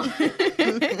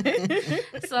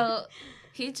 So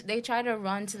they try to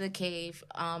run to the cave,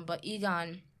 but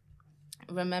Egon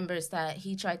remembers that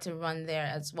he tried to run there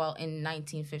as well in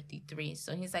 1953.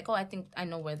 So he's like, "Oh, I think I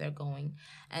know where they're going,"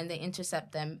 and they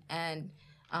intercept them. And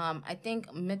I think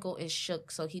Mikkel is shook,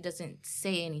 so he doesn't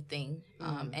say anything,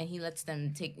 and he lets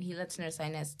Nurse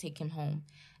Inez take him home,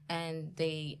 and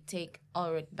they take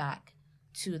Ulrich back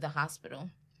to the hospital.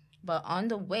 But on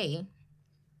the way,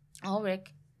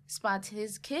 Ulrich spots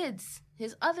his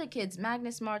other kids,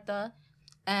 Magnus, Martha,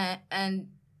 and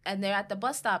they're at the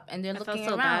bus stop, and they're looking I felt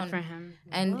so around. bad for him.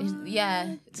 And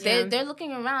they're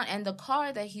looking around, and the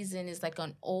car that he's in is like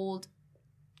an old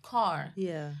car.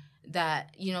 Yeah.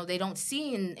 That they don't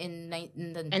see in the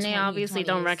and they obviously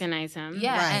don't recognize him.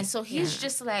 Yeah, right. And so he's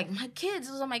just like, my kids,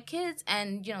 those are my kids,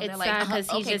 and it's they're like, sad because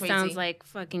he just crazy. sounds like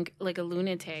fucking like a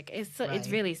lunatic. It's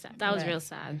really sad. That was real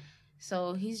sad.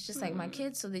 So he's just like, my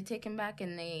kids. So they take him back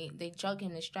and they drug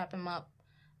him, they strap him up,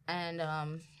 and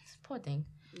poor thing.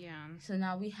 Yeah. So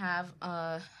now we have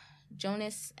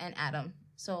Jonas and Adam.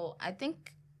 So I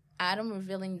think Adam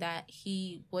revealing that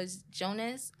he was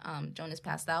Jonas. Jonas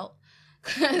passed out.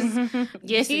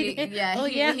 Yes, he did.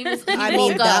 He was.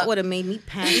 That would have made me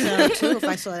pass out too if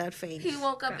I saw that face. He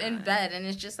woke up in bed, and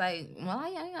it's just like, well,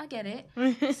 I get it.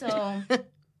 So,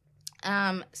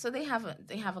 so they have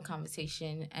a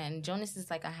conversation, and Jonas is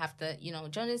like, I have to,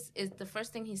 Jonas is the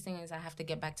first thing he's saying is, I have to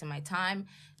get back to my time.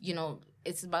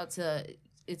 It's about to,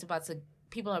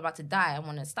 people are about to die. I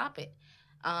want to stop it.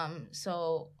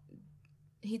 So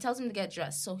he tells him to get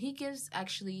dressed. So he gives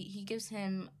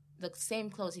him the same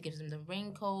clothes. He gives him the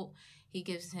raincoat. He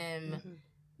gives him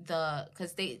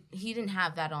because he didn't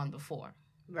have that on before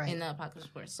in the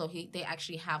Apocalypse War. So they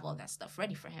actually have all that stuff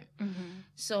ready for him.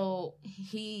 So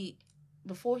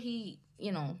before he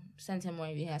sends him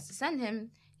where he has to send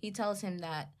him, he tells him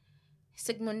that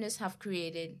Sigmundists have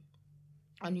created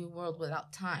a new world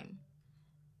without time.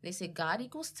 They say God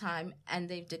equals time, and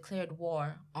they've declared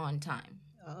war on time.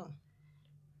 Oh,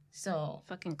 so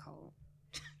fucking cold.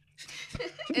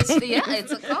 It's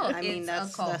a cult. I mean,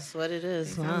 that's what it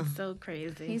is. Sounds so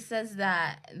crazy. He says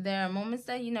that there are moments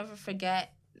that you never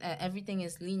forget. Everything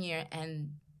is linear,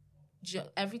 and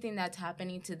everything that's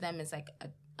happening to them is like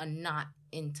a knot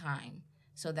in time.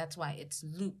 So that's why it's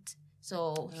looped.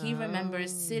 So he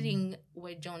remembers sitting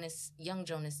where young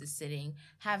Jonas is sitting,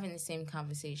 having the same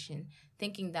conversation,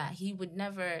 thinking that he would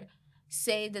never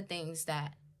say the things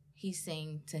that he's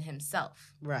saying to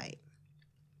himself. Right.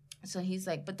 So he's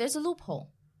like, but there's a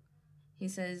loophole. He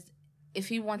says if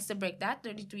he wants to break that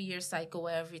 33-year cycle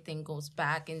where everything goes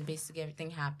back and basically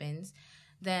everything happens,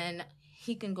 then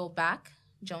he can go back,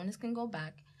 Jonas can go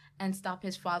back, and stop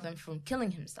his father from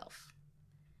killing himself.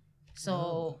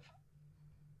 So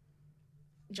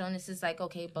Jonas is like,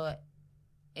 okay, but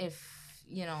if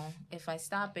I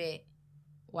stop it,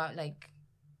 we're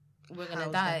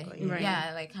gonna die. Right.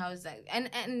 Yeah, like how is that?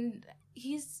 And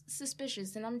he's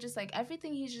suspicious, and I'm just like,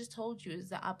 everything he's just told you is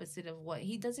the opposite of what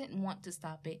he doesn't want to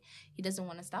stop it. He doesn't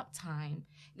want to stop time.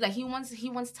 Like he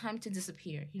wants time to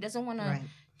disappear. He doesn't want to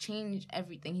change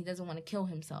everything. He doesn't want to kill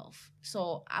himself.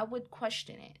 So I would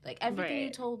question it. Like everything you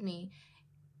told me,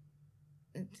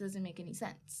 it doesn't make any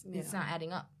sense. Yeah. It's not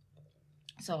adding up.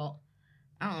 So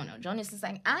I don't know. Jonas is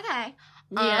like, okay.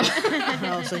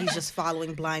 Yeah. So he's just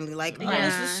following blindly, like, this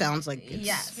just sounds like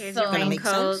it's here's gonna your make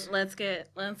sense. Let's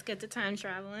get to time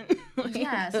traveling.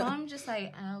 So I'm just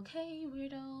like, okay,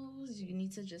 weirdos, you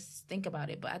need to just think about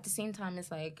it. But at the same time, it's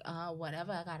like,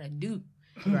 whatever I gotta do.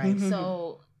 Right.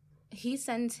 So he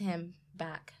sends him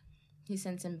back. He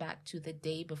sends him back to the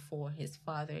day before his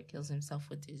father kills himself,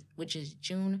 which is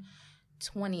June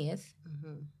 20th,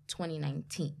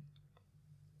 2019.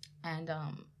 And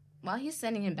while he's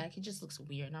sending him back, he just looks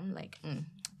weird. And I'm like,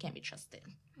 can't be trusted.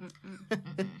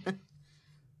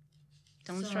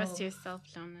 Don't trust yourself,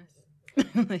 Jonas.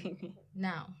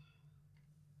 Now,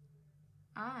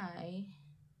 I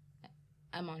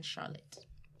am on Charlotte.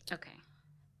 Okay.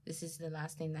 This is the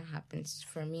last thing that happens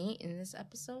for me in this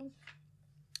episode.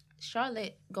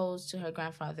 Charlotte goes to her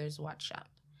grandfather's watch shop.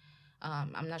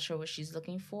 I'm not sure what she's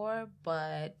looking for,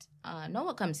 but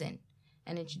Noah comes in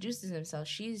and introduces himself.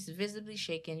 She's visibly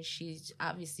shaken. She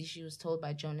was told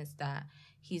by Jonas that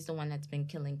he's the one that's been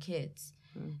killing kids.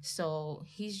 So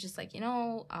he's just like, I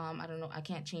don't know, I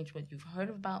can't change what you've heard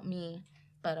about me,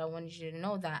 but I wanted you to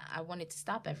know that I wanted to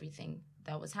stop everything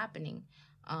that was happening.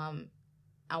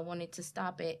 I wanted to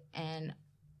stop it, and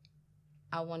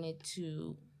I wanted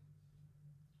to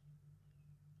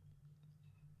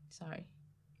Sorry.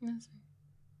 Yes.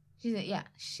 She said, yeah.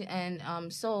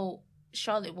 So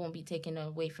Charlotte won't be taken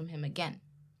away from him again.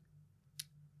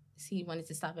 He wanted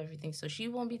to stop everything. So she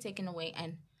won't be taken away,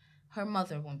 and her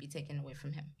mother won't be taken away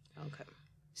from him. Okay.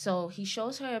 So he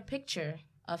shows her a picture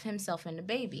of himself and the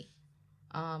baby,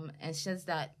 and says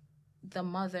that her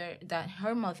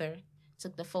mother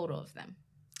took the photo of them.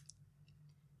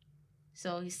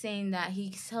 So he's saying that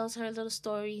he tells her a little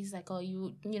story. He's like, oh,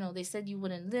 you know, they said you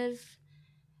wouldn't live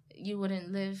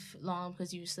long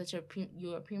because you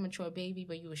were a premature baby,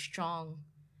 but you were strong.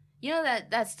 You know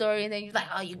that story, and then you're like,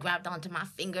 oh, you grabbed onto my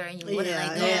finger and you wouldn't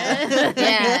let go.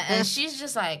 Yeah, and she's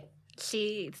just like,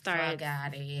 she starts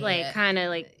here. like kind of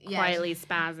like quietly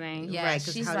spazzing. Yeah, right,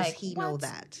 because how does he know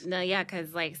that? No, yeah,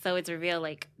 because like, so it's revealed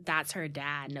like that's her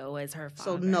dad. Noah's her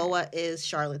father. So Noah is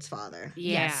Charlotte's father.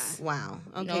 Yeah. Yes. Wow.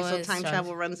 Okay, Noah so time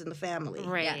travel runs in the family.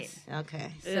 Right. Yes.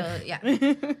 Okay. So yeah.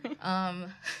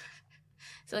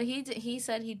 So he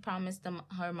said he'd promised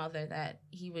her mother that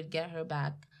he would get her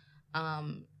back.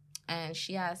 And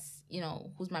she asks, you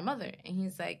know, who's my mother? And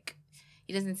he's like,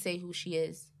 he doesn't say who she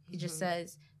is. He just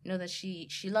says, know that she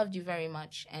loved you very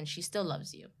much, and she still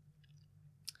loves you.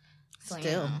 So,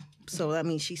 still. You know, so that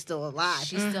means she's still alive.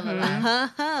 She's still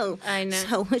alive. Oh, I know.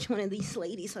 So which one of these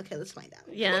ladies? Okay, let's find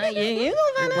out. Yeah, you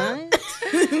gonna find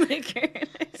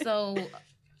out. So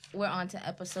we're on to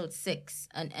episode 6,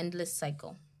 An Endless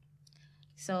Cycle.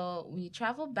 So we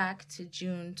travel back to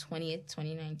June 20th,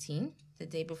 2019, the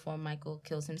day before Michael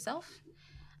kills himself.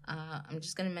 I'm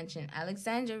just going to mention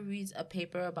Alexander reads a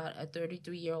paper about a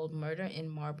 33-year-old murder in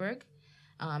Marburg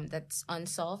that's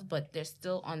unsolved, but they're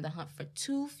still on the hunt for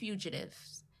 2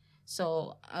 fugitives.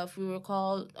 So if we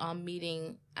recall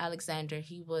meeting Alexander,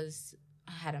 he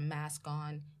had a mask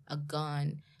on, a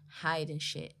gun, hiding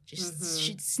shit, just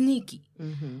shit sneaky.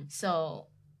 So,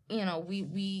 you know,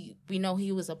 we know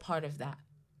he was a part of that.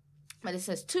 But it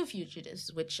says 2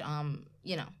 fugitives, which,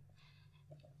 you know,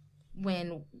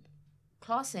 when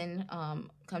Clausen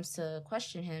comes to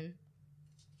question him,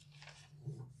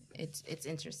 it's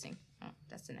interesting. Oh,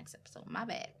 that's the next episode. My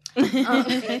bad.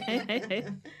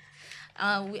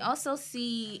 We also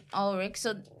see Ulrich.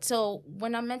 So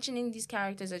when I'm mentioning these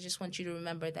characters, I just want you to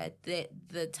remember that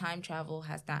the time travel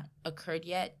has not occurred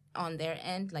yet on their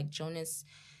end. Like Jonas,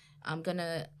 I'm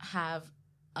gonna have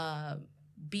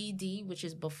BD, which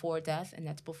is before death, and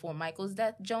that's before Michael's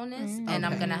death, Jonas. And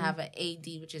I'm gonna have an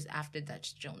AD, which is after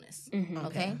death, Jonas.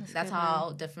 Okay? That's how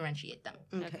I'll differentiate them.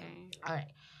 Okay. All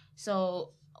right.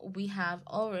 So we have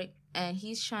Ulrich, and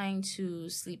he's trying to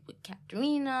sleep with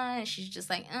Katerina, and she's just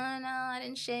like, oh no, I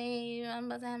didn't shave, I'm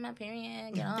about to have my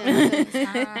period, get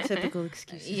on. Typical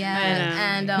excuse.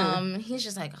 Yeah. And he's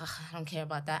just like, I don't care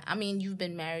about that. I mean, you've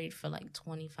been married for like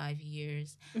 25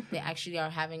 years. They actually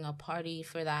are having a party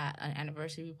for that, an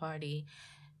anniversary party.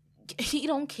 He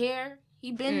don't care.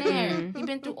 He been there. He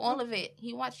been through all of it.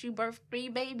 He watched you birth 3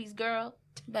 babies, girl.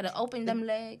 Better open them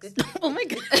legs. Oh my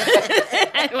god!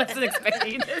 I wasn't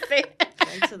expecting you to say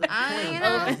that. To the point. You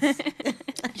know,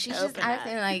 she's just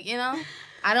acting like, you know,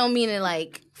 I don't mean it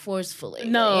like forcefully.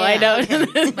 No, I don't.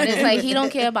 Okay. But it's like he don't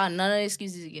care about none of the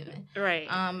excuses you're giving. Right.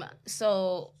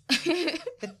 So,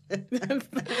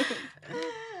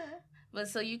 but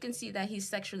so you can see that he's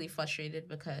sexually frustrated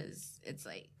because it's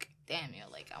like, damn, yo,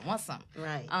 like I want some.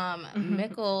 Right.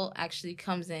 Mikkel actually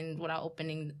comes in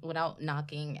without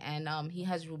knocking, and he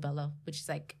has rubella, which is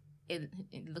like it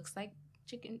looks like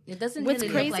chicken. It doesn't. What's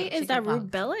really crazy look like is that pox.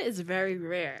 rubella is very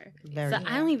rare. Very so rare.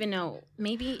 I don't even know.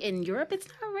 Maybe in Europe it's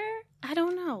not rare. I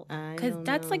don't know because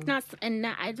that's like not, and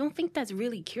I don't think that's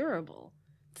really curable.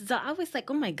 So I was like,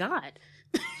 oh my god.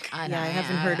 I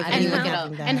haven't heard of I didn't anyone look it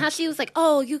having up. that. And how she was like,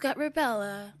 oh, you got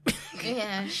rubella.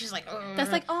 Yeah, she's like,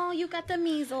 That's like, oh, you got the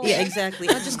measles. Yeah, exactly.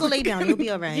 Oh, just go lay down. You'll be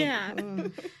all right. Yeah.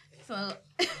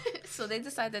 So they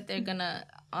decide that they're gonna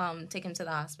take him to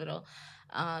the hospital.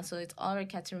 So it's Ulrich,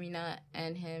 Katerina,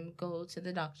 and him go to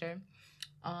the doctor.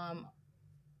 On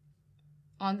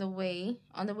the way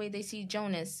they see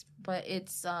Jonas, but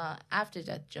it's after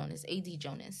death Jonas, AD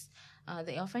Jonas.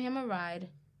 They offer him a ride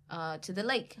to the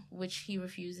lake, which he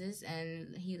refuses,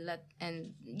 and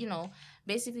you know,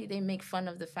 basically they make fun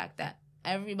of the fact that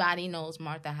everybody knows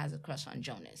Martha has a crush on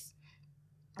Jonas.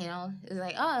 You know, it's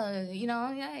like, oh, you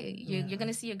know, yeah, you're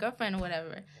gonna see your girlfriend or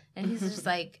whatever, and he's just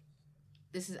like,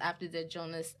 this is after the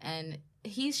Jonas, and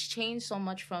he's changed so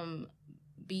much from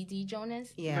BD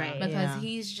Jonas, Yeah, right. because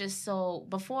he's just so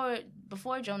before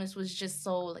Jonas was just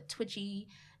so like twitchy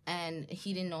and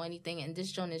he didn't know anything, and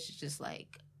this Jonas is just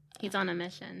like He's on a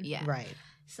mission. yeah, right.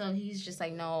 So he's just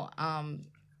like, no,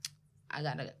 I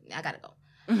gotta go.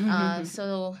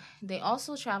 So they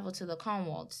also travel to the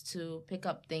Cornwalls to pick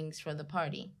up things for the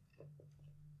party.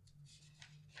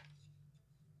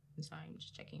 I'm sorry, I'm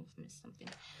just checking if I missed something.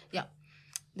 Yeah.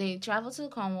 They travel to the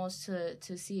Cornwalls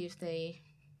to see if they...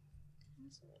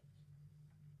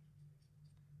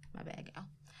 My bad, gal.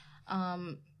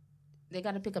 They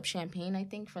got to pick up champagne, I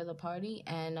think, for the party.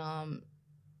 And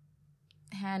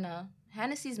Hannah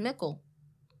sees Mikkel,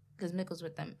 because Mikkel's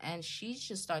with them, and she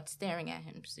just starts staring at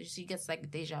him. So she gets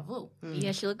like deja vu.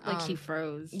 Yeah, she looked like she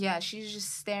froze. Yeah, she's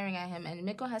just staring at him, and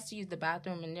Mikkel has to use the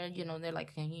bathroom, and they're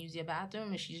like, "Can you use your bathroom?"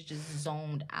 And she's just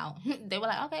zoned out. They were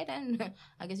like, "Okay, then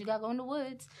I guess you gotta go in the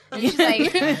woods." And she's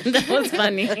like, "That was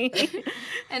funny."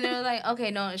 And they were like, "Okay,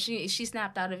 no." She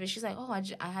snapped out of it. She's like, "Oh, I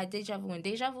had deja vu," and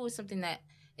deja vu is something that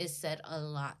is said a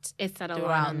lot. It's said a lot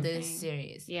throughout this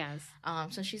series. Yes.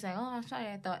 So she's like, "Oh, I'm sorry.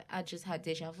 I thought I just had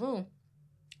deja vu."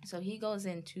 So he goes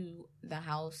into the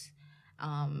house,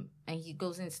 and he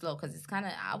goes in slow because it's kind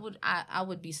of I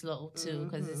would be slow too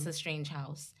because it's a strange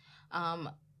house.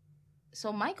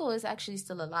 So Michael is actually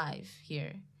still alive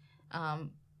here. I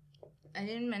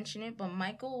didn't mention it, but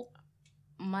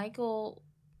Michael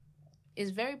is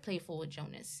very playful with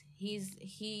Jonas.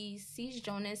 He sees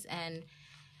Jonas, and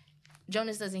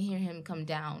Jonas doesn't hear him come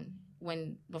down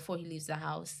before he leaves the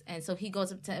house, and so he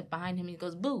goes up to behind him. He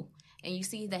goes, "Boo." And you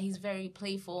see that he's very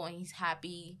playful and he's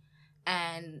happy.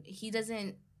 And he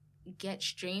doesn't get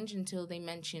strange until they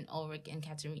mention Ulrich and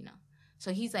Katerina.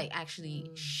 So he's like actually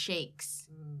shakes,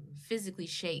 physically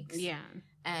shakes. Yeah.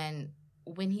 And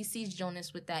when he sees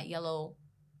Jonas with that yellow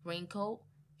raincoat,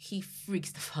 he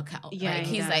freaks the fuck out. Yeah, like,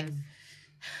 he's like,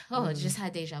 "Oh, I just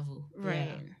had deja vu." Right.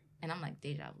 Yeah. And I'm like,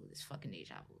 deja vu, this fucking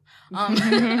deja vu.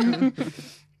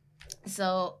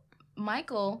 So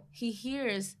Michael, he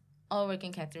hears Ulrich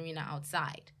and Katerina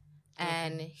outside,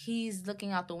 and he's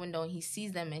looking out the window and he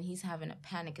sees them and he's having a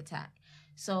panic attack.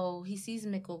 So he sees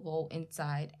Mikkel go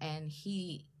inside, and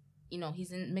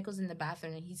Mikkel's in the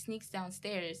bathroom, and he sneaks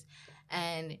downstairs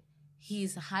and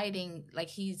he's hiding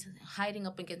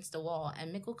up against the wall,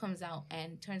 and Mikkel comes out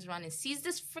and turns around and sees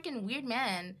this freaking weird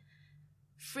man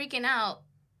freaking out.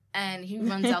 And he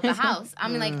runs out the house.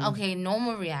 I'm like, okay,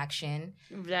 normal reaction.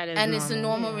 That is and normal. It's a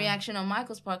normal reaction on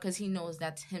Michael's part because he knows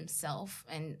that's himself,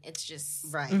 and it's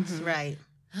just right. That's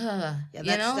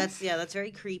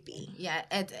very creepy. Yeah,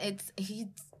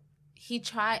 he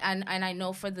tried, and I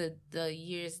know for the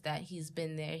years that he's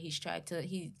been there, he tried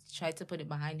to put it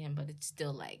behind him, but it's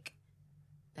still like,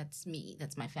 that's me,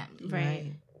 that's my family,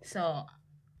 right? So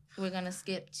we're gonna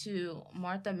skip to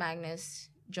Martha, Magnus,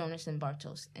 Jonas, and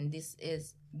Bartos, and this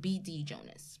is BD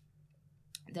Jonas.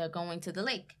 They're going to the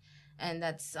lake, and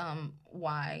that's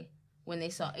why when they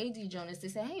saw AD Jonas, they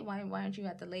said, "Hey, why aren't you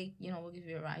at the lake? We'll give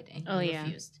you a ride." And he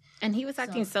refused. And he was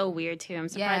acting so weird too. I'm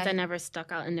surprised that never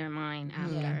stuck out in their mind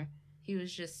after. Yeah. He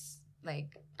was just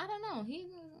like, I don't know.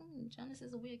 Jonas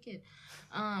is a weird kid.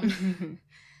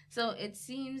 So it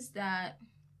seems that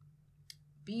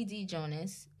BD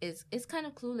Jonas is kind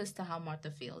of clueless to how Martha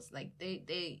feels. Like they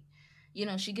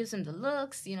she gives him the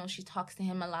looks, she talks to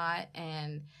him a lot,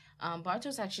 and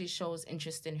Bartos actually shows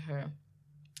interest in her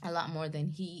a lot more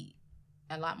than you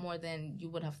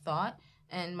would have thought.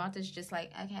 And Martha's just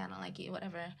like, "Okay, I don't like you,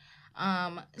 whatever."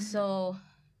 So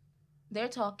they're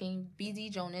talking. BD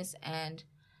Jonas and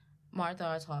Martha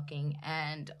are talking,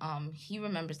 and he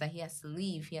remembers that he has to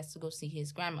leave. He has to go see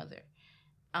his grandmother,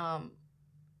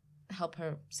 help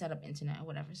her set up internet or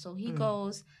whatever. So he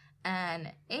goes.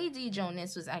 And AD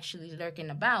Jonas was actually lurking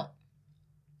about.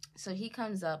 So he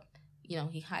comes up,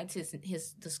 he hides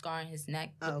the scar on his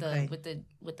neck with the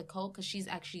coat, because she's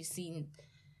actually seen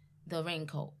the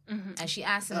raincoat. And she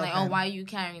asks him like, "Oh, why are you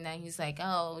carrying that?" And he's like,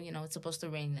 "Oh, it's supposed to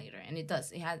rain later." And it does.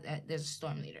 There's a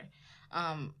storm later.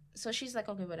 So she's like,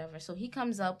 "Okay, whatever." So he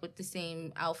comes up with the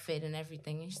same outfit and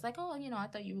everything. And she's like, "Oh, I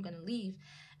thought you were going to leave."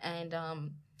 And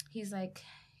he's like,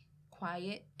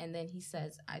 quiet, and then he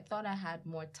says, "I thought I had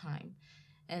more time."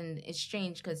 And it's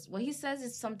strange because what he says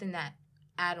is something that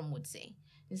Adam would say.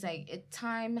 It's like,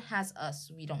 time has us,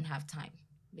 we don't have time,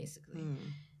 basically.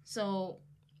 So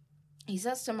he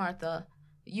says to Martha,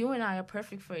 "You and I are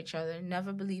perfect for each other,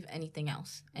 never believe anything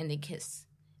else." And they kiss.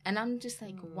 And I'm just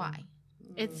like, why?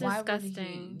 It's Why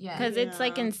disgusting because it's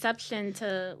like inception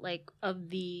to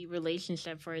of the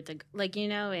relationship for it to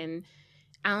and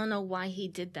I don't know why he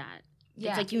did that.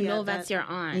 Yeah. It's like, that's your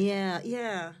aunt.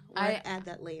 Yeah. I add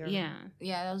that layer. Yeah.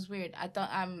 Yeah, that was weird. I thought,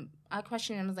 I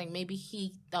questioned him. I was like, maybe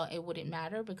he thought it wouldn't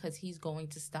matter because he's going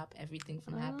to stop everything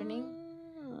from happening.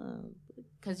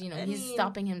 Because, he's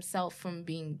stopping himself from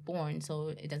being born, so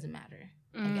it doesn't matter.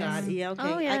 God, yeah, okay.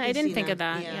 Oh, yeah, I didn't think of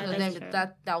that. Yeah, so then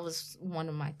that was one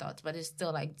of my thoughts. But it's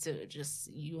still like, dude,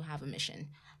 just, you have a mission.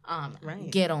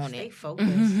 Get on Stay it.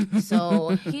 focused. So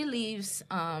he leaves,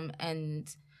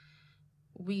 and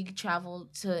we travel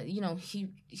to,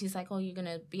 he's like, oh, you're going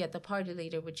to be at the party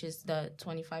later, which is the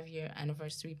 25-year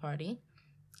anniversary party.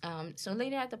 So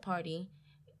later at the party,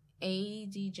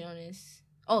 BD Jonas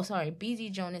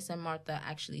and Martha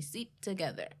actually sleep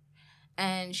together.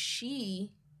 And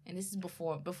this is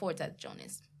before it's at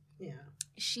Jonas. Yeah.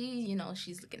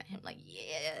 She's looking at him like,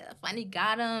 yeah, finally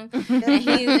got him. And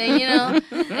he's,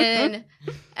 and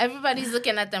everybody's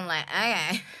looking at them like,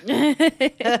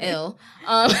 okay, ill.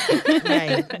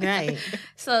 Right.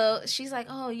 So she's like,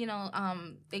 oh,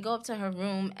 they go up to her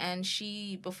room, and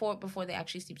before they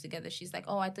actually sleep together, she's like,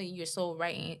 oh, I think you're so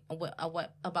right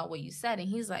about what you said. And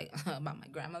he's like, about my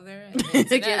grandmother?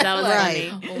 Yeah, that was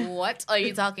right. What are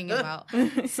you talking about?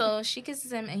 So she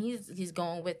kisses him, and he's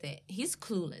going with it. He's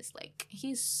clueless. Like,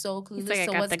 he's so clueless like,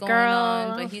 to what's going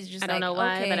on, but he's just I don't know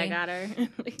why, okay. but I got her.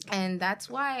 And that's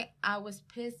why I was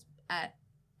pissed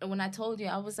when I told you.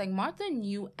 I was like, Martha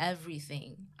knew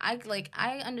everything.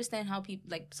 I understand how people,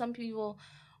 like, some people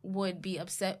would be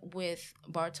upset with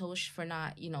Bartosz for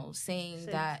not, saying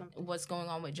that something. What's going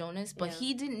on with Jonas, but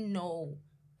he didn't know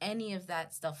any of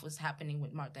that stuff was happening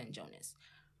with Martha and Jonas.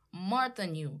 Martha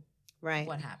knew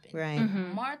what happened. Right.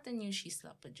 Mm-hmm. Martha knew she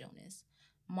slept with Jonas.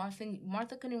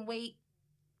 Martha couldn't wait.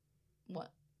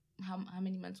 What? How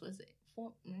many months was it?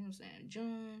 4? I'm saying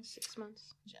June. 6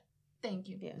 months. Thank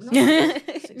you.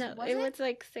 Yes. No, it was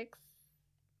like 6.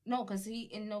 No, because he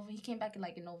came back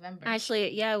in November.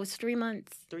 Actually, yeah, it was 3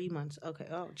 months. 3 months. Okay.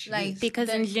 Oh, geez. Like, because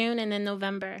in June and then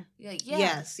November. Yeah.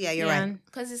 Yes. Yeah, you're right.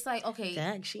 Because it's like, okay.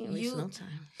 Dang, she ain't wasting no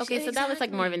time. Okay, so that was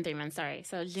like more than 3 months. Sorry.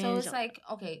 So June. So it's like,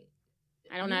 okay.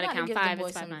 I don't know how to count 5.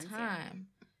 It's 5 months. Time.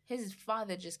 Yeah. His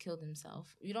father just killed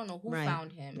himself. You don't know who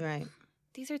found him. Right.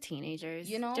 These are teenagers.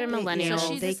 They're millennials.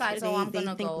 So she decides, I'm going to go.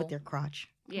 They think with their crotch.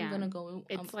 Yeah. I'm going to go.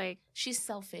 It's like. She's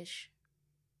selfish.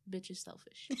 Bitch is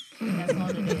selfish. That's all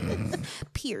it is.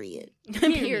 Period.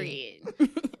 Period.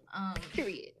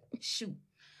 Shoot.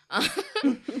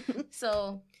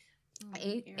 So,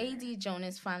 AD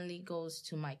Jonas finally goes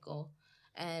to Michael.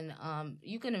 And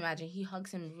you can imagine he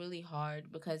hugs him really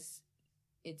hard because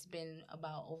it's been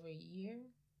about over a year.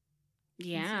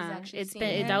 Yeah, it's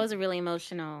been that was a really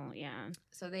emotional. Yeah.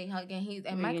 So they hug,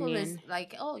 and Michael is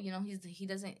like, oh, he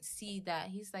doesn't see that.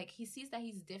 He's like, he sees that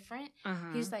he's different.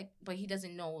 Uh-huh. He's like, but he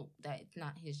doesn't know that it's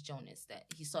not his Jonas that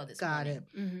he saw this morning. Got it.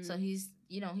 Mm-hmm. So he's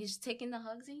taking the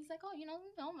hugs, and he's like,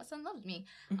 oh, my son loves me.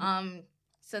 Mm-hmm.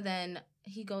 So then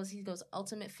he goes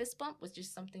ultimate fist bump, which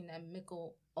is something that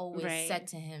Mikkel always said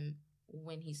to him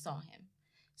when he saw him.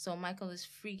 So Michael is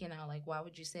freaking out, like, why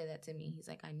would you say that to me? He's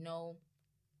like, I know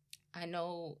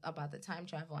about the time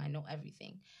travel. I know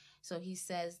everything. So he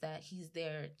says that he's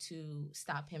there to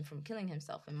stop him from killing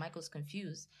himself. And Michael's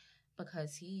confused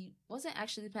because he wasn't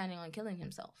actually planning on killing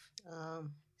himself.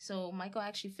 So Michael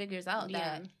actually figures out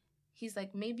that he's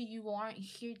like, maybe you aren't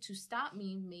here to stop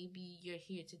me. Maybe you're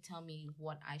here to tell me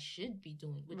what I should be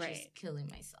doing, which is killing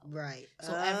myself. Right.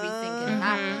 So everything can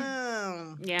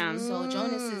happen. Yeah. So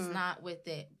Jonas is not with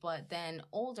it. But then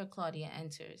older Claudia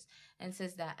enters and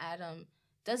says that Adam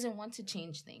doesn't want to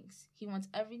change things. He wants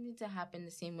everything to happen the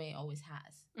same way it always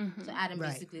has. Mm-hmm. So Adam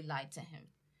basically lied to him.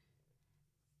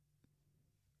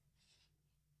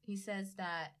 She says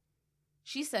that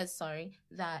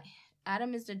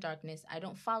Adam is the darkness. I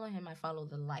don't follow him, I follow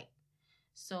the light.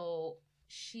 So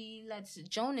she lets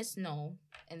Jonas know,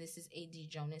 and this is AD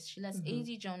Jonas, she lets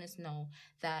AD Jonas know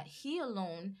that he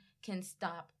alone can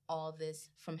stop all this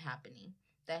from happening.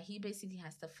 That he basically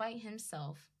has to fight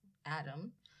himself,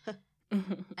 Adam,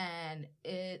 and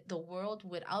the world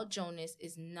without Jonas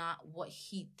is not what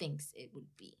he thinks it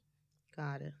would be.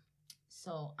 Got it.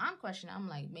 So I'm questioning. I'm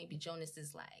like, maybe Jonas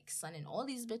is like sunning all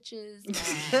these bitches.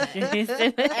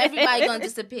 Everybody gonna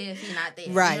disappear if he's not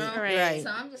there. Right, right.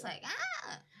 So I'm just like,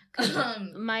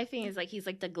 my thing is like he's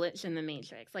like the glitch in the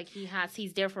Matrix. Like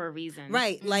he's there for a reason.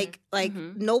 Right. Mm-hmm. Like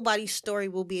nobody's story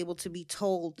will be able to be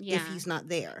told if he's not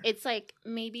there. It's like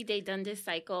maybe they done this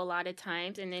cycle a lot of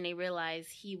times and then they realize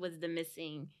he was the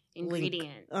missing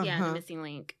ingredient. Uh-huh. Yeah, the missing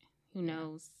link. Who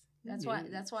knows? That's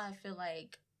why I feel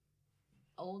like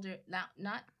older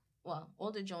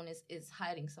Jonas is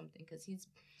hiding something because he's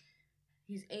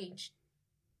aged.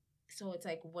 So it's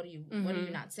like, what are you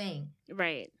not saying?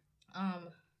 Right.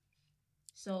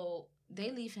 So they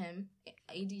leave him.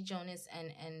 AD Jonas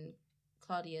and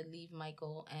Claudia leave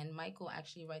Michael, and Michael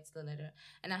actually writes the letter.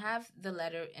 And I have the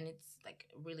letter, and it's like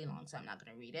really long, so I'm not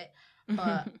gonna read it.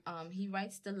 But he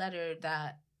writes the letter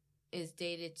that is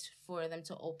dated for them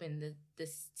to open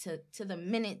this to the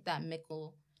minute that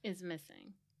Mikkel is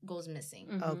missing. Goes missing.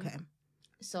 Mm-hmm. Okay.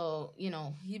 So,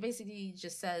 he basically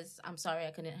just says, I'm sorry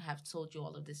I couldn't have told you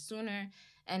all of this sooner.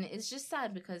 And it's just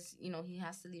sad because, he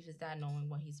has to leave his dad knowing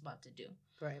what he's about to do.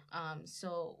 Right.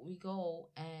 So we go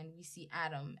and we see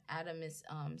Adam. Adam is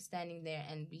standing there,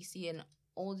 and we see an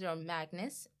older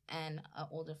Magnus and an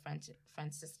older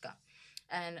Francisca.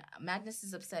 And Magnus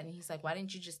is upset, and he's like, why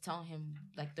didn't you just tell him,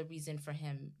 like, the reason for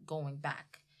him going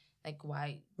back? Like,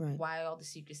 why all the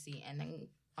secrecy? And then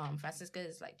Francisca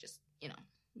is like, just,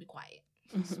 be quiet.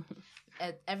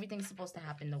 Everything's supposed to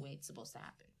happen the way it's supposed to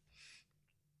happen.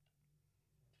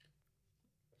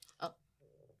 Oh.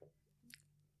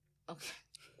 Okay.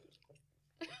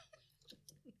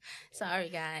 Sorry,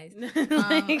 guys.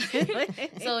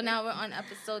 So now we're on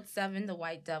episode 7, The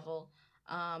White Devil.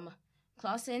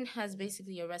 Clausen has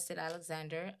basically arrested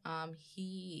Alexander.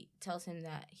 He tells him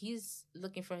that he's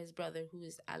looking for his brother, who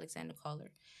is Alexander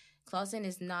Collar. Clausen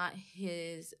is not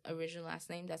his original last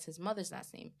name. That's his mother's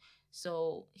last name.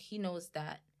 So he knows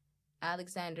that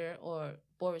Alexander, or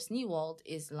Boris Newald,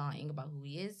 is lying about who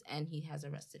he is, and he has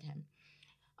arrested him.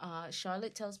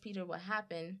 Charlotte tells Peter what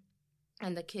happened,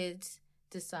 and the kids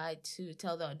decide to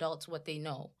tell the adults what they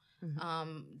know.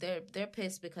 They're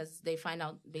pissed because they find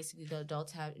out basically the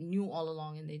adults knew all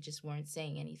along, and they just weren't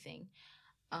saying anything.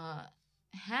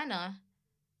 Hannah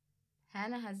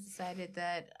has decided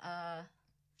that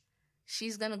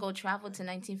she's gonna go travel to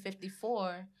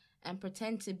 1954 and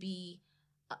pretend to be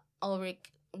Ulrich's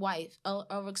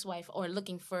wife, or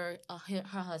looking for her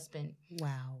husband.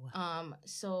 Wow.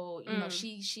 So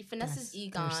she finesses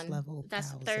Egon. Thirst level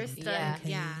That's 1,000. thirst.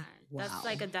 Yeah. Wow. That's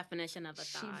like a definition of a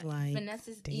thought. She like,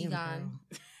 finesses damn, Egon,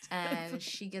 girl. and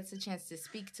she gets a chance to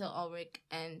speak to Ulrich.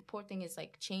 And poor thing is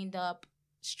like chained up,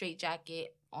 straight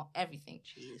jacket, everything.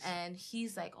 Jeez. And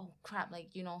he's like, oh crap, like,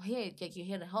 here, like, you're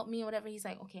here to help me or whatever. He's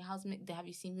like, okay, have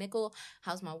you seen Mikkel?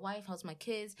 How's my wife? How's my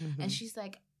kids? Mm-hmm. And she's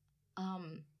like,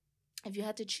 if you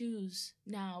had to choose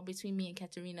now between me and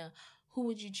Katerina, who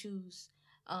would you choose?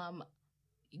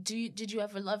 Did you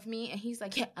ever love me? And he's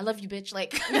like, yeah, I love you, bitch.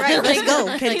 Like, right, let's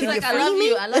go. Can he's you like, free I love me?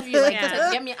 you. I love you. Like, Yeah.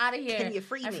 get me out of here. Can you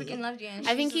free I me? freaking loved you. And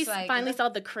I think she's he's just like, finally saw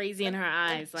the crazy in her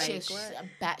eyes. Like, she's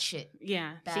batshit.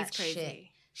 yeah, she's Bat crazy. shit.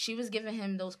 She was giving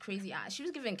him those crazy eyes. She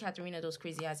was giving Katerina those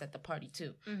crazy eyes at the party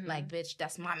too. Mhm. Like, bitch,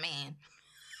 that's my man.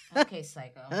 Okay,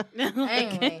 psycho.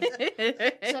 Anyway,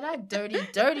 so that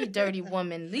dirty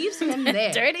woman leaves him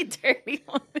there. dirty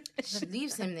woman. She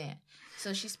leaves him there.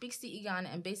 So she speaks to Egon,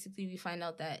 and basically we find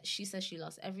out that she says she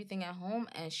lost everything at home,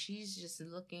 and she's just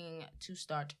looking to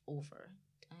start over.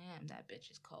 Damn, that bitch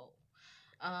is cold.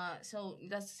 So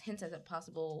that's hints at a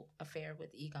possible affair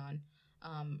with Egon.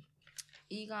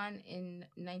 Egon in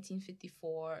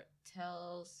 1954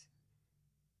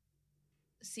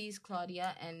 sees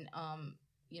Claudia, and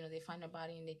they find her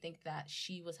body, and they think that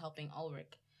she was helping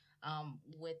Ulrich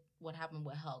with what happened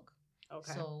with Helg.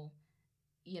 Okay. So,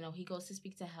 he goes to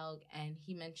speak to Helg, and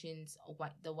he mentions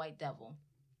the White Devil.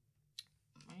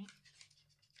 Right?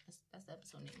 That's the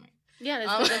episode name, right? Yeah,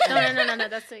 no.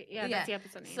 That's the that's the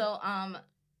episode name. So,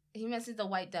 he mentions the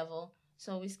White Devil.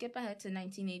 So we skip ahead to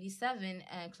 1987,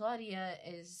 and Claudia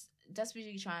is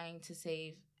desperately trying to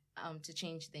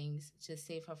change things, to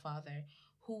save her father,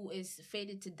 who is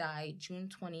fated to die June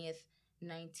 20th,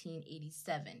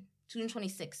 1987. June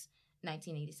 26th,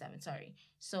 1987, sorry.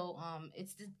 So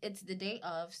it's the day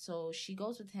of, so she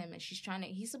goes with him, and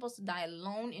he's supposed to die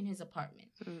alone in his apartment.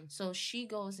 Mm. So she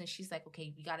goes, and she's like,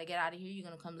 okay, we gotta get out of here, you're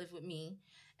gonna come live with me.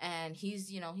 And he's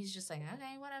just like,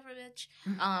 okay, whatever, bitch.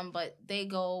 But they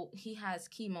go, he has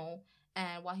chemo,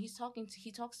 and while he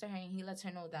talks to her, and he lets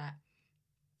her know that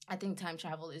I think time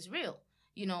travel is real.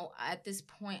 At this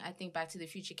point, I think Back to the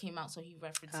Future came out, so he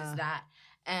references that.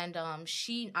 And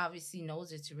she obviously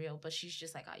knows it's real, but she's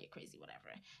just like, oh, you're crazy,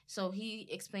 whatever. So he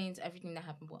explains everything that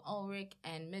happened with Ulrich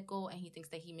and Mikkel, and he thinks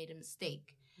that he made a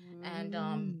mistake. And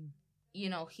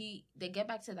they get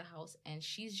back to the house, and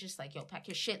she's just like, yo, pack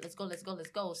your shit, let's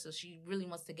go. So she really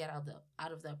wants to get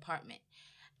out of the apartment.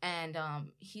 And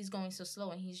he's going so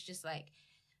slow, and he's just like,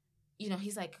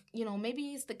 he's like,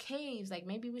 maybe it's the caves, like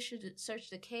maybe we should search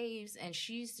the caves. And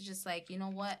she's just like, you know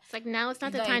what, it's like, now it's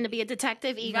not the like, time to be a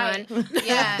detective, Egon. Right.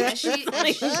 Yeah. And so he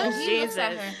looks at Jesus.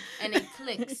 her, and it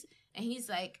clicks, and he's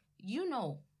like, you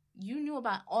knew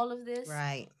about all of this,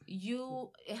 Right.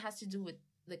 It has to do with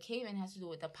the cave, and has to do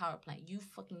with the power plant. You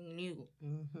fucking knew.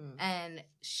 Mm-hmm. And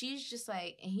she's just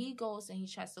like, and he goes and he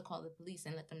tries to call the police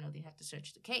and let them know they have to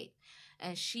search the cave.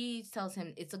 And she tells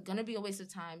him it's gonna be a waste of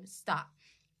time. Stop.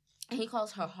 And he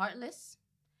calls her heartless.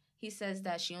 He says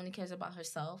that she only cares about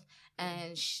herself,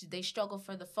 and they struggle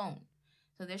for the phone.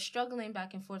 So they're struggling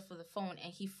back and forth for the phone,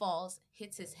 and he falls,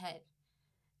 hits his head,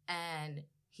 and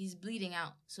he's bleeding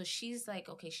out. So she's like,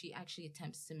 okay, she actually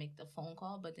attempts to make the phone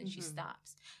call, but then she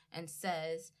stops and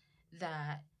says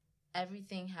that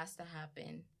everything has to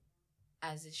happen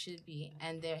as it should be,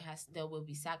 and there will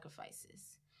be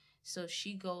sacrifices. So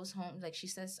she goes home, like she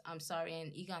says, I'm sorry,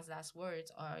 and Egon's last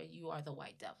words are, "You are the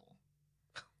white devil."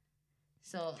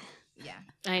 So, yeah.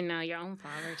 I know, your own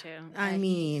father, too. I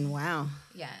mean, wow.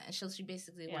 Yeah, and she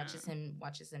basically watches him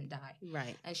die.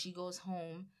 Right. And she goes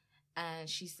home, and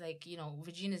she's like,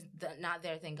 Regina's not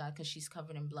there, thank God, because she's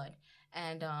covered in blood.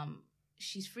 And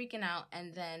she's freaking out,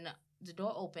 and then the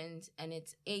door opens, and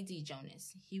it's A.D.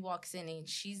 Jonas. He walks in, and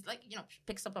she's like,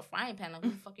 picks up a frying pan, like,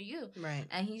 who the fuck are you? Right.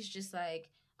 And he's just like,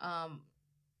 oh,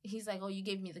 you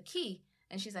gave me the key.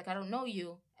 And she's like, I don't know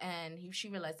you. And she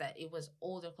realized that it was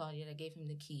older Claudia that gave him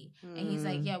the key. And he's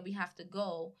like, yeah, we have to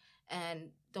go.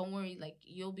 And don't worry, like,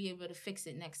 you'll be able to fix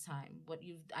it next time.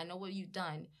 I know what you've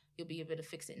done. You'll be able to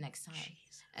fix it next time.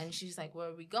 Jesus. And she's like, where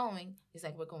are we going? He's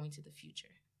like, we're going to the future.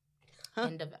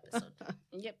 End of episode.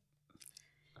 Yep.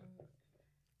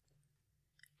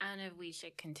 I don't know if we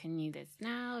should continue this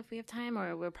now if we have time,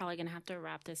 or we're probably going to have to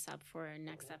wrap this up for our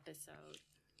next episode.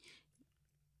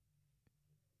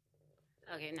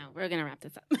 Okay, no, we're gonna wrap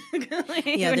this up.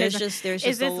 Yeah, there's just a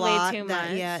lot. Way too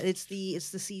much? Yeah, it's the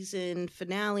season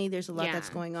finale. There's a lot that's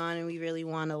going on, and we really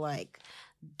want to like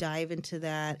dive into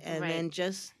that, and then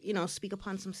just speak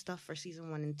upon some stuff for season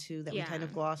 1 and 2 that we kind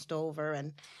of glossed over,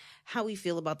 and how we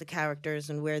feel about the characters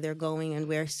and where they're going and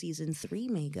where season 3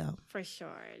 may go. For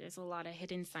sure, there's a lot of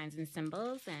hidden signs and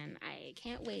symbols, and I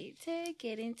can't wait to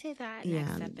get into that.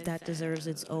 Next episode. That deserves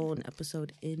its own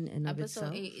episode in and of itself.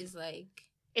 Episode 8 is like.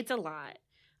 It's a lot.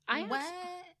 What?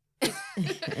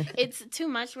 It's too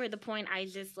much for the point I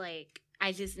just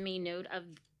made note of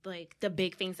like the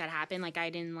big things that happened. Like I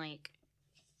didn't like.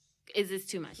 Is this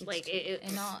too much? Like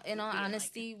in all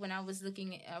honesty, when I was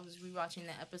rewatching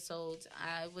the episodes,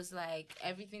 I was like,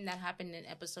 everything that happened in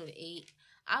episode 8,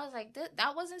 I was like,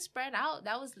 that wasn't spread out.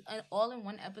 That was all in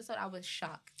one episode. I was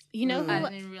shocked. You know, I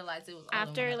didn't realize it was all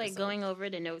after in one like episode. going over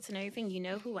the notes and everything. You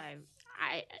know who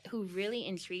who really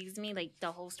intrigues me, like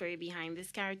the whole story behind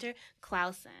this character,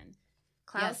 Clausen.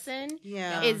 Clausen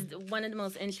is one of the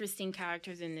most interesting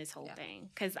characters in this whole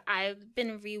thing, because I've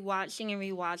been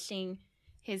rewatching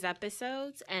his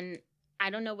episodes, and I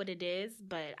don't know what it is,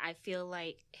 but I feel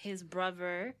like his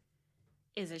brother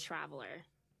is a traveler.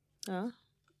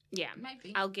 Yeah, might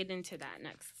be. I'll get into that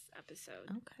next episode.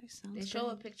 Okay, sounds They show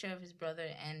a picture of his brother,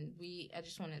 and I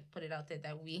just want to put it out there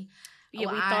that we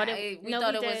thought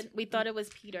it was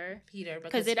Peter.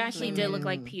 Because it actually did look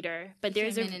like Peter. But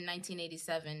there's in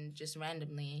 1987 just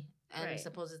randomly, and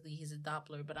supposedly he's a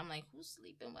Doppler. But I'm like, who's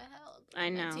sleeping with Helg? I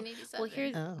know.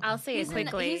 1987. Well, I'll say it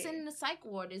quickly. He's in the psych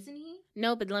ward, isn't he?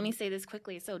 No, but let me say this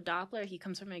quickly. So Doppler, he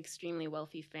comes from an extremely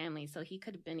wealthy family, so he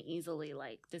could have been easily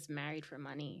like just married for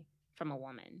money from a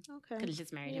woman. Okay. Could have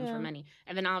just married him for money.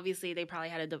 And then obviously they probably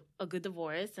had a good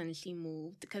divorce, and she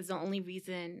moved because the only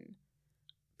reason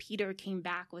Peter came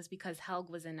back was because Helg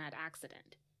was in that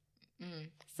accident.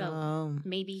 So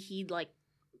maybe he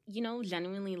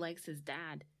genuinely likes his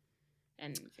dad.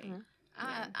 And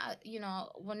I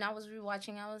when I was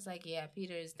rewatching, I was like, yeah,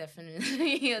 Peter is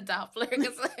definitely a Doppler.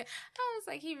 Cause I was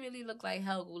like, he really looked like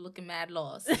Helg, looking mad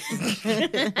lost. So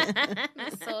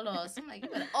lost. I'm like,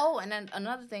 and then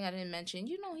another thing I didn't mention,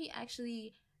 he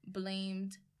actually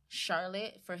blamed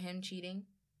Charlotte for him cheating.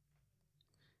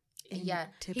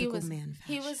 Typical man fashion.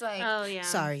 He was like, "Oh yeah,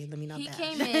 sorry, let me not." He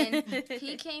came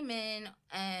in,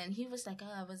 and he was like,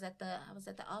 "Oh, I was at the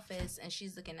office," and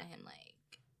she's looking at him like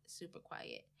super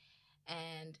quiet,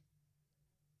 and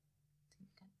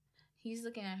he's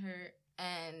looking at her,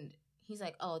 and he's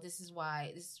like, "Oh, this is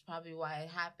probably why it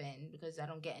happened, because I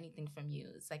don't get anything from you.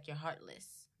 It's like you're heartless."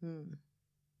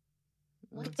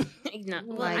 What?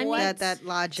 That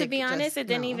logic. To be honest, it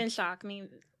didn't even shock me.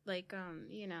 Like,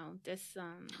 this.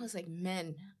 I was like,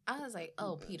 men. I was like,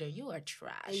 oh, Peter, you are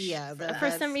trash. Yeah. For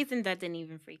some reason, that didn't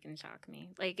even freaking shock me.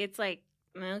 Like, it's like,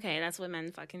 okay, that's what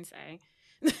men fucking say.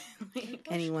 Like,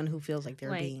 anyone who feels like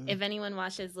they're being. If anyone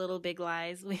watches Little Big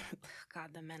Lies,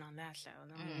 God, the men on that show.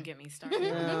 Don't get me started.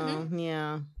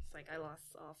 Yeah. It's like I lost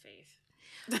all faith.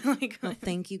 Well,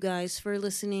 thank you guys for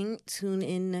listening. Tune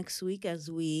in next week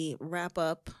as we wrap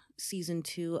up season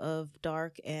 2 of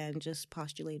Dark and just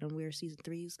postulate on where season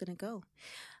 3 is going to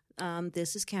go.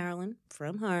 This is Carolyn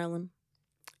from Harlem.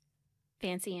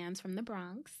 Fancy Yams from the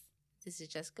Bronx. This is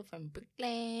Jessica from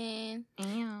Brooklyn.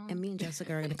 And me and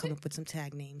Jessica are going to come up with some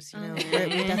tag names. We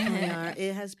definitely are.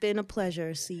 It has been a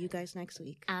pleasure. See you guys next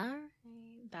week. All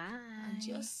right. Bye.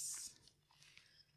 Adios.